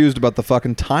was confused about the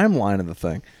fucking timeline of the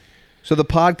thing. So the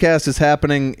podcast is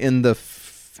happening in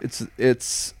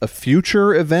it's a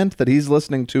future event that he's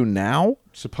listening to now?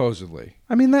 Supposedly.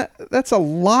 I mean, that's a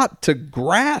lot to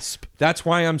grasp. That's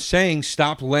why I'm saying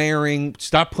stop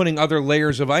putting other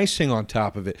layers of icing on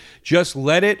top of it. Just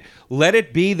let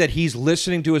it be that he's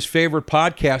listening to his favorite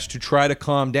podcast to try to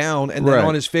calm down, and then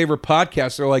on his favorite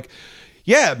podcast they're like,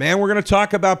 yeah, man, we're going to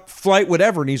talk about flight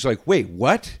whatever, and he's like, wait,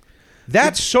 what?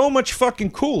 That's so much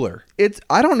fucking cooler.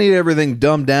 I don't need everything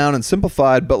dumbed down and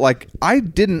simplified, but I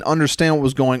didn't understand what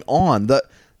was going on.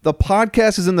 The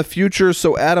podcast is in the future,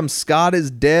 so Adam Scott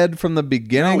is dead from the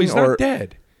beginning. No, he's not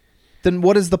dead. Then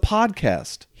what is the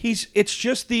podcast?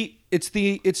 It's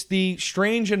the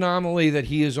strange anomaly that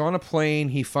he is on a plane.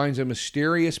 He finds a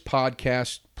mysterious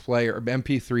podcast player,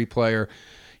 MP3 player.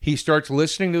 He starts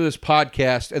listening to this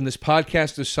podcast, and this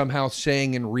podcast is somehow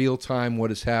saying in real time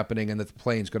what is happening and that the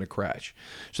plane's going to crash.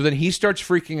 So then he starts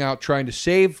freaking out, trying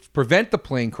to prevent the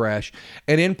plane crash,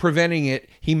 and in preventing it,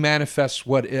 he manifests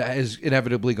what is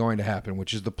inevitably going to happen,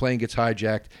 which is the plane gets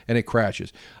hijacked and it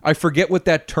crashes. I forget what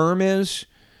that term is.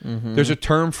 Mm-hmm. There's a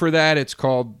term for that. It's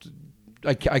called,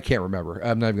 I can't remember.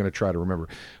 I'm not even going to try to remember.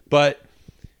 But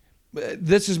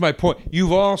this is my point.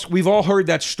 We've all heard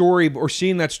that story or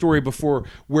seen that story before,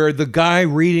 where the guy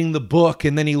reading the book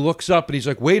and then he looks up and he's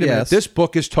like, wait a minute, this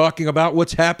book is talking about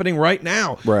what's happening right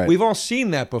now. Right. We've all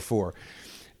seen that before.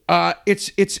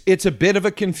 It's a bit of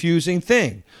a confusing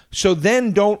thing. So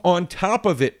then don't on top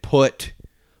of it put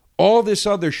all this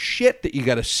other shit that you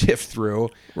got to sift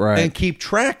through and keep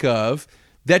track of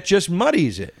that just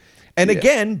muddies it. And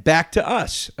again, back to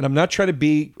us. And I'm not trying to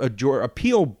be a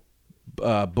Peele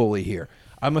bully here.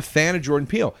 I'm a fan of Jordan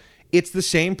Peele. It's the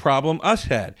same problem Us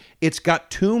had. It's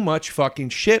got too much fucking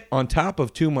shit on top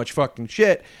of too much fucking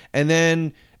shit. And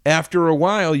then after a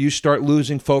while, you start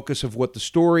losing focus of what the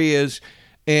story is.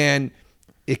 And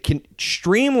it can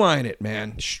streamline it,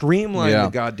 man. Streamline the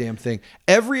goddamn thing.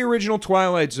 Every original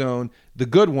Twilight Zone, the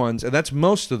good ones, and that's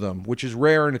most of them, which is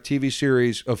rare in a TV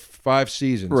series of 5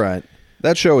 seasons. Right.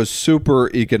 That show is super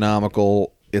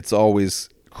economical. It's always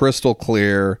crystal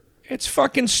clear. It's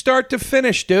fucking start to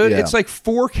finish, dude. Yeah. It's like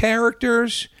 4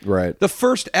 characters. Right. The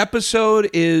first episode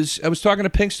is, I was talking to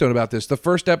Pinkstone about this. The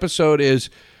first episode is,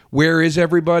 where is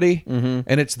everybody? Mm-hmm.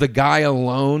 And it's the guy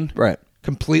alone. Right.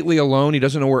 Completely alone. He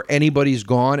doesn't know where anybody's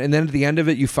gone. And then at the end of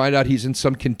it, you find out he's in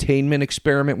some containment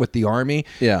experiment with the army.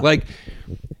 Yeah. Like,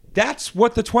 that's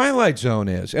what the Twilight Zone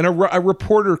is. And a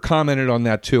reporter commented on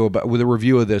that too, with a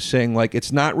review of this, saying like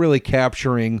it's not really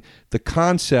capturing the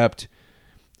concept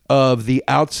of the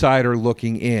outsider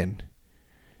looking in.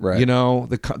 Right. You know,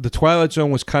 the Twilight Zone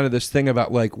was kind of this thing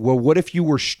about like, well, what if you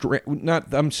were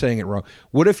I'm saying it wrong.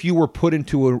 What if you were put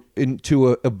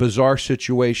into a bizarre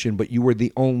situation, but you were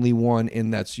the only one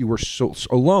in that, you were so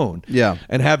alone. Yeah.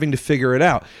 And having to figure it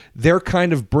out. They're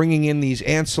kind of bringing in these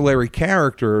ancillary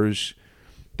characters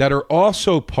that are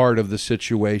also part of the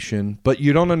situation, but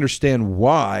you don't understand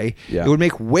why. Yeah. It would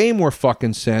make way more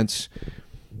fucking sense,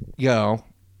 you know,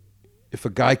 if a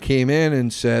guy came in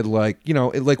and said, like, you know,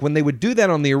 like when they would do that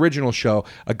on the original show,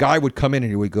 a guy would come in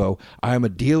and he would go, I'm a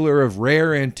dealer of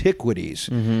rare antiquities.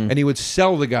 Mm-hmm. And he would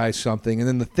sell the guy something. And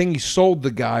then the thing he sold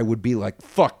the guy would be like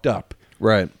fucked up.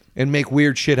 Right. And make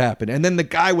weird shit happen. And then the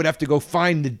guy would have to go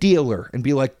find the dealer and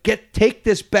be like, take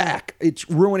this back. It's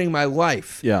ruining my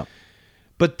life. Yeah.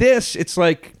 But this, it's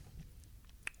like,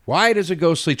 why does a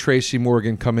ghostly Tracy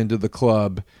Morgan come into the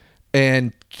club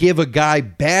and give a guy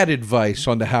bad advice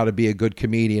on how to be a good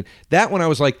comedian? That one I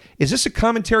was like, is this a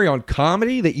commentary on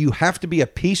comedy that you have to be a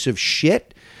piece of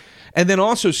shit? And then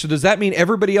also, so does that mean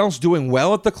everybody else doing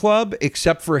well at the club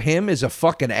except for him is a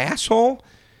fucking asshole?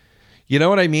 You know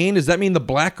what I mean? Does that mean the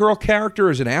black girl character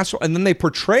is an asshole? And then they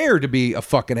portray her to be a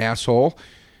fucking asshole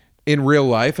in real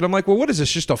life. And I'm like, well, what is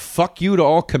this? Just a fuck you to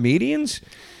all comedians?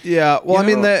 Yeah. Well, I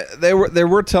mean, they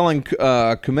were telling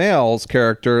Kumail's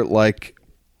character, like,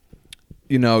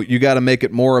 you know, you got to make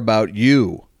it more about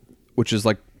you, which is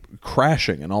like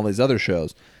Crashing and all these other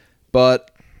shows.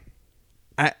 But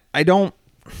I got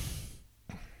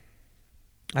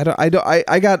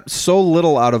so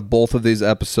little out of both of these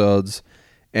episodes,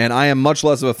 and I am much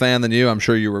less of a fan than you. I'm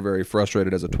sure you were very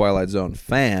frustrated as a Twilight Zone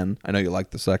fan. I know you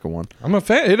liked the second one. I'm a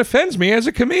fan. It offends me as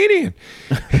a comedian.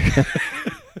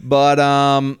 But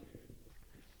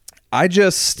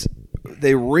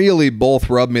they really both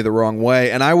rubbed me the wrong way,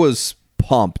 and I was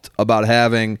pumped about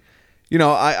having, you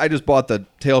know, I just bought the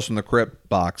Tales from the Crypt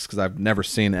box because I've never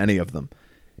seen any of them.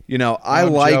 You know,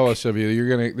 I'm jealous of you. You're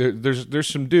gonna there's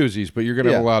some doozies, but you're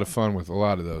gonna have a lot of fun with a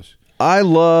lot of those. I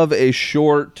love a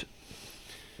short,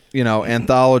 you know,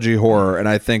 anthology horror, and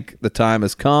I think the time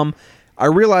has come. I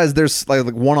realize there's like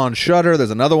one on Shudder,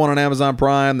 there's another one on Amazon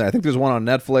Prime, I think there's one on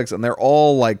Netflix, and they're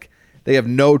all like, they have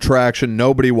no traction,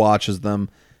 nobody watches them.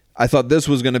 I thought this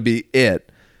was going to be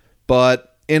it,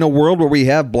 but in a world where we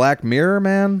have Black Mirror,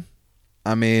 man,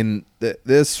 I mean,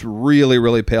 this really,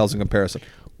 really pales in comparison.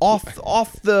 Off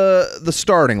the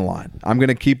starting line, I'm going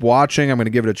to keep watching. I'm going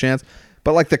to give it a chance.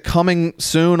 But like the coming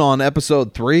soon on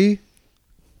episode 3,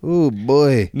 ooh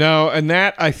boy. No, and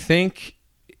that I think,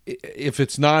 if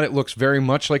it's not, it looks very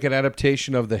much like an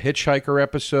adaptation of the Hitchhiker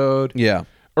episode. Yeah.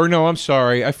 Or no, I'm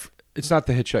sorry. It's not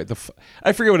the Hitchhiker.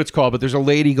 I forget what it's called, but there's a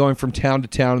lady going from town to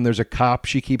town, and there's a cop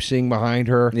she keeps seeing behind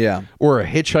her. Yeah. Or a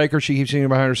hitchhiker she keeps seeing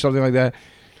behind her, something like that.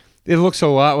 It looks a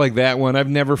lot like that one. I've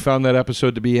never found that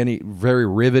episode to be any very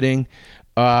riveting.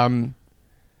 I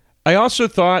also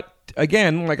thought,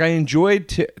 again, like I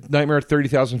enjoyed Nightmare at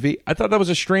 30,000 Feet. I thought that was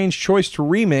a strange choice to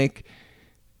remake.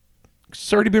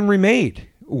 It's already been remade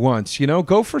once, you know?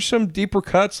 Go for some deeper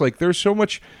cuts. Like there's so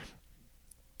much,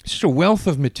 such a wealth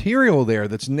of material there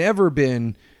that's never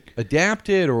been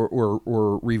adapted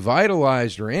or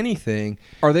revitalized or anything.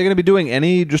 Are they going to be doing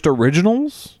any just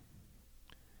originals?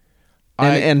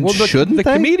 And shouldn't the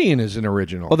they? comedian is an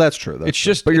original. Well, that's true. That's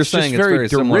true. Just, but you're it's saying just it's very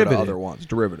similar derivative. to other ones.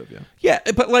 Derivative, yeah. Yeah,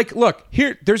 but like, look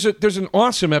here. There's an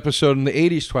awesome episode in the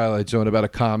 '80s Twilight Zone about a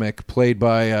comic played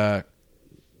by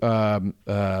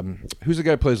who's the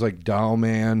guy who plays like Doll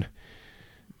Man,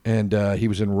 and he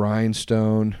was in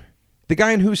Rhinestone. The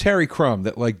guy in Who's Harry Crumb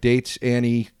that like dates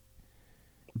Annie.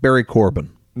 Barry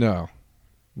Corbin. No.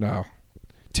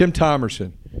 Tim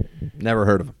Thomerson. Never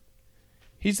heard of him.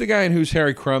 He's the guy in Who's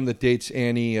Harry Crumb that dates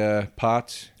Annie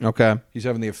Potts. Okay. He's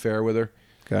having the affair with her.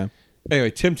 Okay.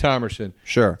 Anyway, Tim Thomerson.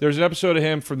 Sure. There's an episode of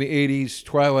him from the 80s,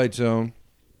 Twilight Zone,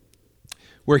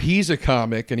 where he's a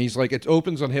comic, and he's like, it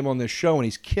opens on him on this show, and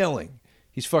he's killing.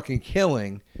 He's fucking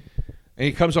killing. And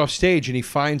he comes off stage, and he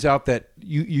finds out that,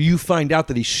 you find out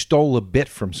that he stole a bit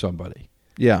from somebody.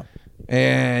 Yeah.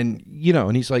 And,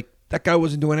 and he's like, that guy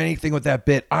wasn't doing anything with that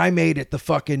bit. I made it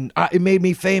it made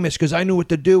me famous because I knew what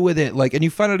to do with it. Like, and you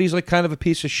find out he's like kind of a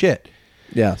piece of shit.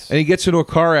 Yes. And he gets into a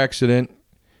car accident,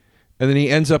 and then he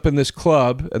ends up in this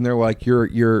club, and they're like,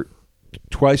 you're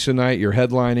twice a night, you're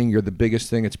headlining, you're the biggest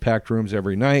thing, it's packed rooms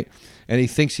every night. And he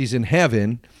thinks he's in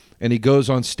heaven, and he goes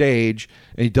on stage,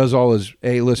 and he does all his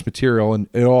A-list material, and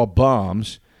it all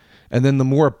bombs. And then the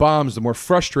more it bombs, the more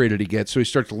frustrated he gets. So he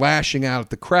starts lashing out at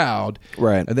the crowd.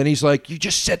 Right. And then he's like, you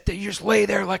just sit there, you just lay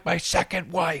there like my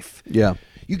second wife. Yeah.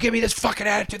 You give me this fucking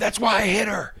attitude. That's why I hit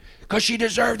her. Because she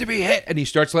deserved to be hit. And he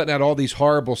starts letting out all these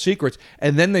horrible secrets.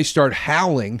 And then they start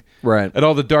howling at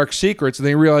all the dark secrets. And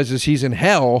then he realizes he's in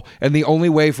hell. And the only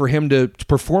way for him to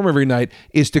perform every night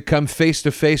is to come face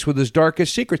to face with his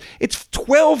darkest secrets. It's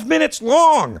 12 minutes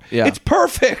long. Yeah. It's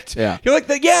perfect. Yeah. You're like,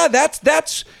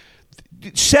 that's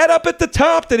set up at the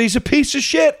top that he's a piece of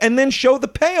shit, and then show the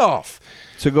payoff.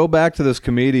 To go back to this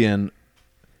comedian,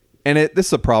 and this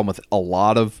is a problem with a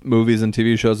lot of movies and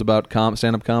TV shows about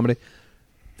stand-up comedy.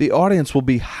 The audience will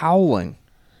be howling,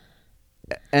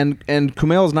 and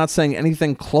Kumail is not saying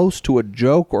anything close to a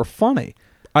joke or funny.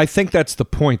 I think that's the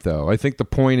point, though. I think the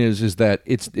point is that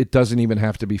it doesn't even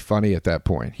have to be funny at that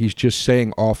point. He's just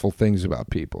saying awful things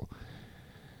about people.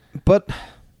 But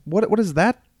what is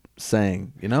that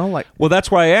saying? Well,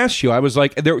 that's why I asked you. I was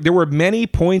like, there were many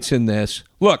points in this.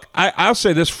 Look, I'll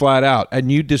say this flat out,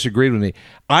 and you disagreed with me.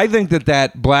 I think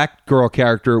that black girl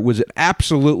character was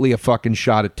absolutely a fucking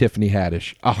shot at Tiffany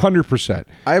Haddish, 100%.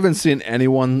 I haven't seen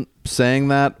anyone saying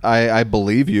that. I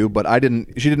believe you, but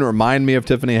she didn't remind me of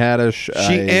Tiffany Haddish.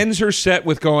 She ends her set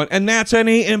with going, and that's an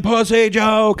eating pussy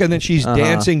joke, and then she's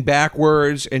dancing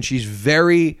backwards, and she's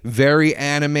very, very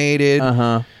animated.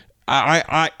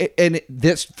 And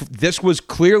this was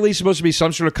clearly supposed to be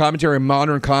some sort of commentary on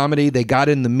modern comedy. They got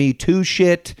in the Me Too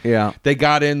shit. Yeah. They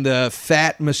got in the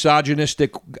fat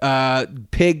misogynistic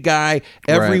pig guy.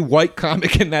 Every white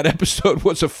comic in that episode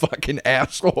was a fucking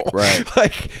asshole. Right.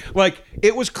 like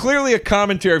it was clearly a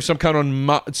commentary of some kind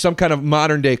of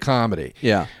modern day comedy.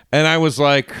 Yeah. And I was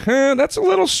like, that's a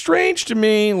little strange to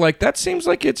me. Like, that seems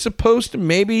like it's supposed to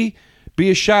maybe be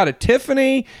a shot at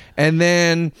Tiffany, and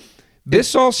then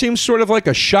this all seems sort of like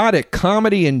a shot at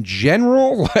comedy in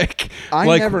general.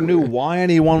 I never knew why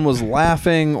anyone was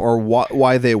laughing or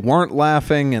why they weren't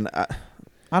laughing, and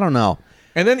I don't know.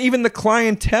 And then even the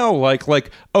clientele,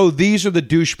 like, oh, these are the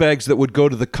douchebags that would go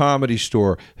to the Comedy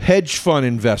Store, hedge fund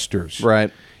investors.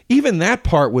 Right. Even that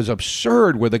part was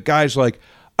absurd, where the guy's like,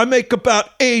 I make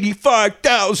about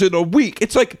 $85,000 a week.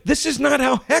 It's like, this is not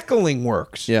how heckling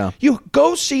works. Yeah. You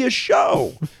go see a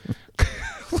show.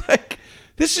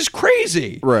 This is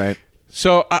crazy. Right.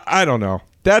 So I don't know.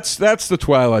 That's the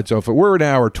Twilight Zone. We're an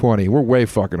hour 20. We're way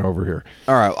fucking over here.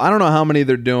 All right. I don't know how many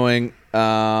they're doing.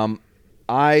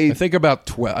 I think about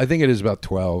 12. I think it is about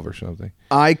 12 or something.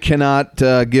 I cannot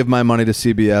give my money to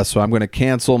CBS, so I'm going to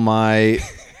cancel my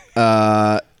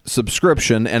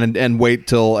subscription and wait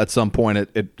till at some point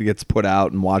it gets put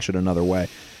out and watch it another way.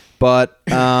 But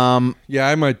yeah,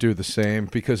 I might do the same,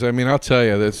 because I'll tell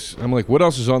you this. I'm like, what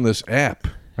else is on this app?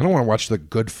 I don't want to watch The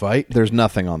Good Fight. There's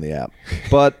nothing on the app.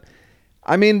 But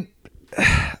the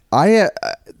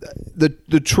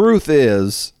truth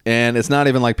is, and it's not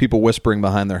even like people whispering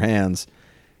behind their hands,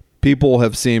 people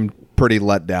have seemed pretty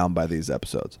let down by these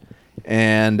episodes.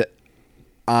 And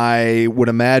I would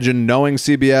imagine, knowing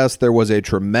CBS, there was a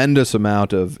tremendous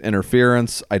amount of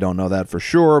interference. I don't know that for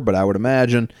sure, but I would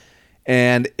imagine.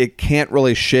 And it can't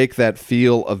really shake that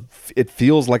feel of, it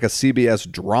feels like a CBS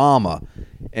drama.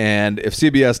 And if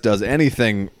CBS does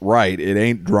anything right, it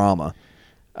ain't drama.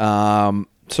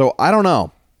 So I don't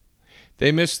know.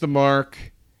 They missed the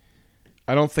mark.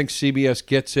 I don't think CBS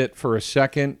gets it for a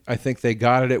second. I think they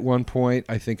got it at one point.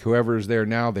 I think whoever is there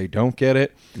now, they don't get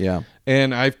it. Yeah.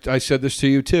 And I said this to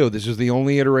you too. This is the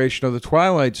only iteration of the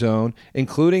Twilight Zone,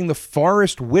 including the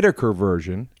Forrest Whitaker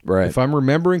version, right, if I'm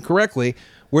remembering correctly,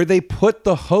 where they put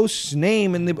the host's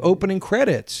name in the opening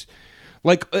credits.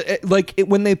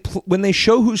 When they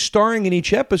show who's starring in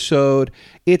each episode,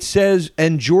 it says,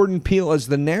 and Jordan Peele as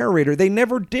the narrator. They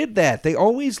never did that. They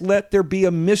always let there be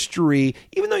a mystery,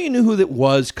 even though you knew who that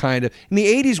was, kind of. In the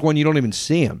 80s one, you don't even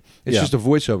see him. It's just a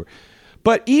voiceover.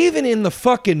 But even in the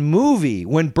fucking movie,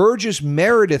 when Burgess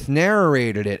Meredith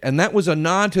narrated it, and that was a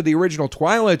nod to the original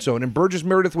Twilight Zone, and Burgess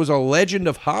Meredith was a legend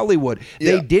of Hollywood,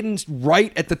 they didn't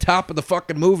write at the top of the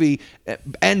fucking movie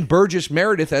and Burgess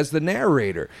Meredith as the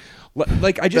narrator.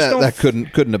 Like I just don't. That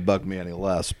couldn't have bugged me any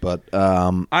less. But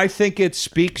I think it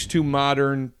speaks to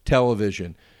modern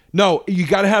television. No, you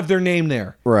got to have their name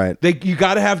there. Right. You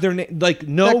got to have their name. Like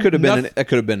no, that could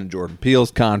have been in Jordan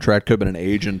Peele's contract. Could have been an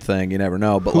agent thing. You never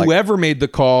know. But whoever made the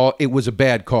call, it was a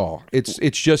bad call. It's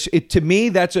just to me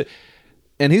that's a.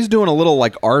 And he's doing a little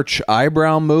like arch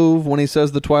eyebrow move when he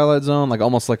says the Twilight Zone, like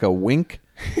almost like a wink.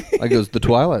 Like it was the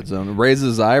Twilight Zone. Raises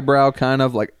his eyebrow, kind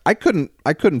of like I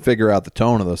couldn't figure out the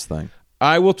tone of this thing.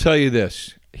 I will tell you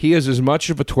this. He is as much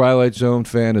of a Twilight Zone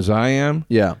fan as I am.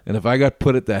 Yeah. And if I got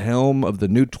put at the helm of the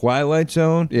new Twilight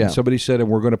Zone, and somebody said, and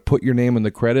we're going to put your name in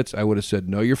the credits, I would have said,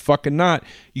 no, you're fucking not.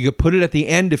 You could put it at the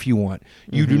end if you want.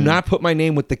 You do not put my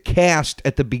name with the cast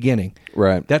at the beginning.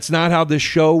 Right. That's not how this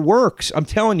show works. I'm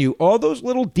telling you, all those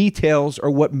little details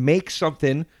are what makes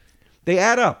something, they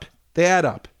add up. They add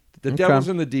up. The devil's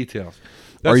in the details.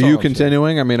 That's are you all I'm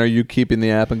continuing? I mean, are you keeping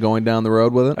the app and going down the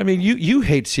road with it? I mean, you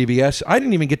hate CBS. I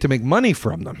didn't even get to make money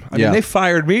from them. I mean, they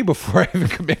fired me before I even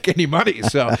could make any money.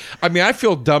 So, I mean, I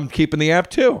feel dumb keeping the app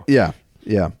too. Yeah.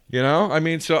 You know, I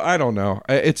mean, so I don't know.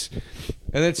 It's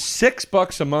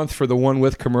 $6 a month for the one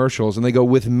with commercials, and they go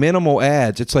with minimal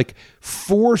ads. It's like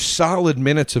 4 solid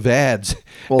minutes of ads.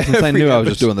 Well, since I knew I was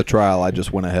just doing the trial, I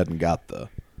just went ahead and got the.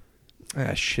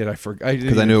 Ah, shit, I forgot.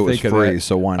 Because I knew it was free,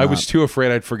 so why not? I was too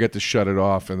afraid I'd forget to shut it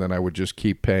off, and then I would just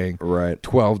keep paying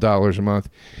 $12 a month.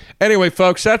 Anyway,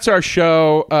 folks, that's our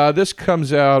show. This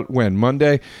comes out when?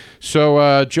 Monday?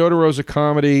 So, Joe DeRosa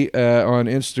Comedy on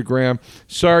Instagram.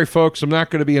 Sorry, folks, I'm not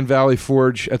going to be in Valley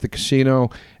Forge at the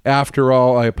casino. After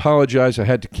all, I apologize. I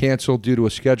had to cancel due to a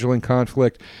scheduling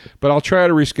conflict, but I'll try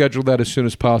to reschedule that as soon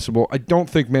as possible. I don't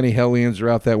think many Hellions are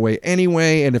out that way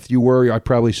anyway, and if you were, I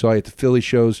probably saw you at the Philly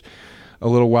shows a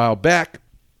little while back.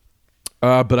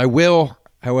 But I will,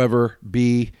 however,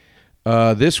 be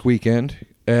this weekend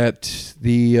at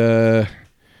the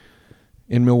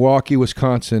in Milwaukee,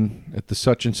 Wisconsin, at the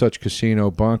Such and Such Casino.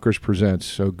 Bonkers Presents.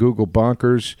 So Google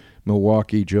Bonkers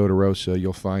Milwaukee Joe DeRosa.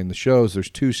 You'll find the shows.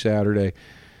 There's 2 Saturday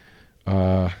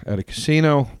at a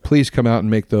casino. Please come out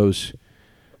and make those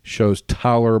shows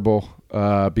tolerable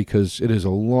because it is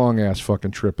a long ass fucking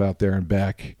trip out there and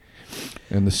back.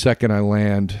 And the second I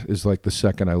land is like the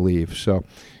second I leave. So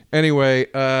anyway,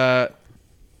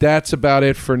 that's about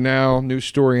it for now. New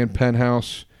story in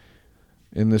Penthouse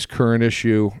in this current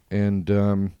issue. And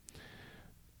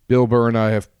Bill Burr and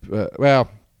I have, I'm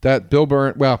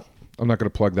not going to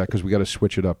plug that because we got to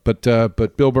switch it up. But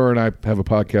Bill Burr and I have a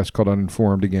podcast called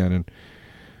Uninformed again, and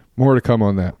more to come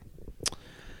on that.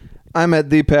 I'm at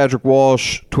the Patrick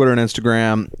Walsh, Twitter and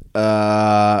Instagram.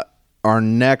 Our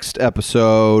next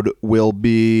episode will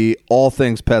be all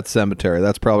things Pet Sematary.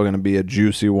 That's probably going to be a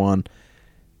juicy one.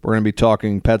 We're going to be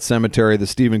talking Pet Sematary, the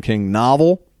Stephen King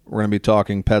novel. We're going to be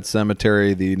talking Pet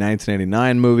Sematary, the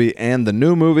 1989 movie, and the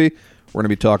new movie. We're going to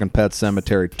be talking Pet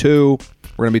Sematary 2.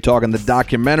 We're going to be talking the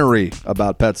documentary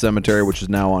about Pet Sematary, which is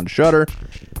now on Shudder.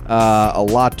 A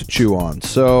lot to chew on.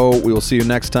 So we will see you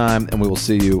next time, and we will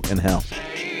see you in hell.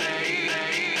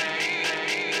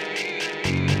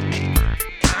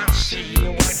 I'll see you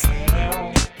in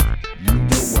hell. You know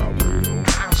I will.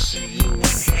 I'll see you in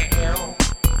hell.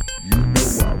 You know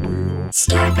I will.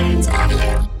 Starbane's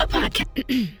Audio,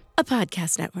 a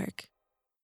podcast network.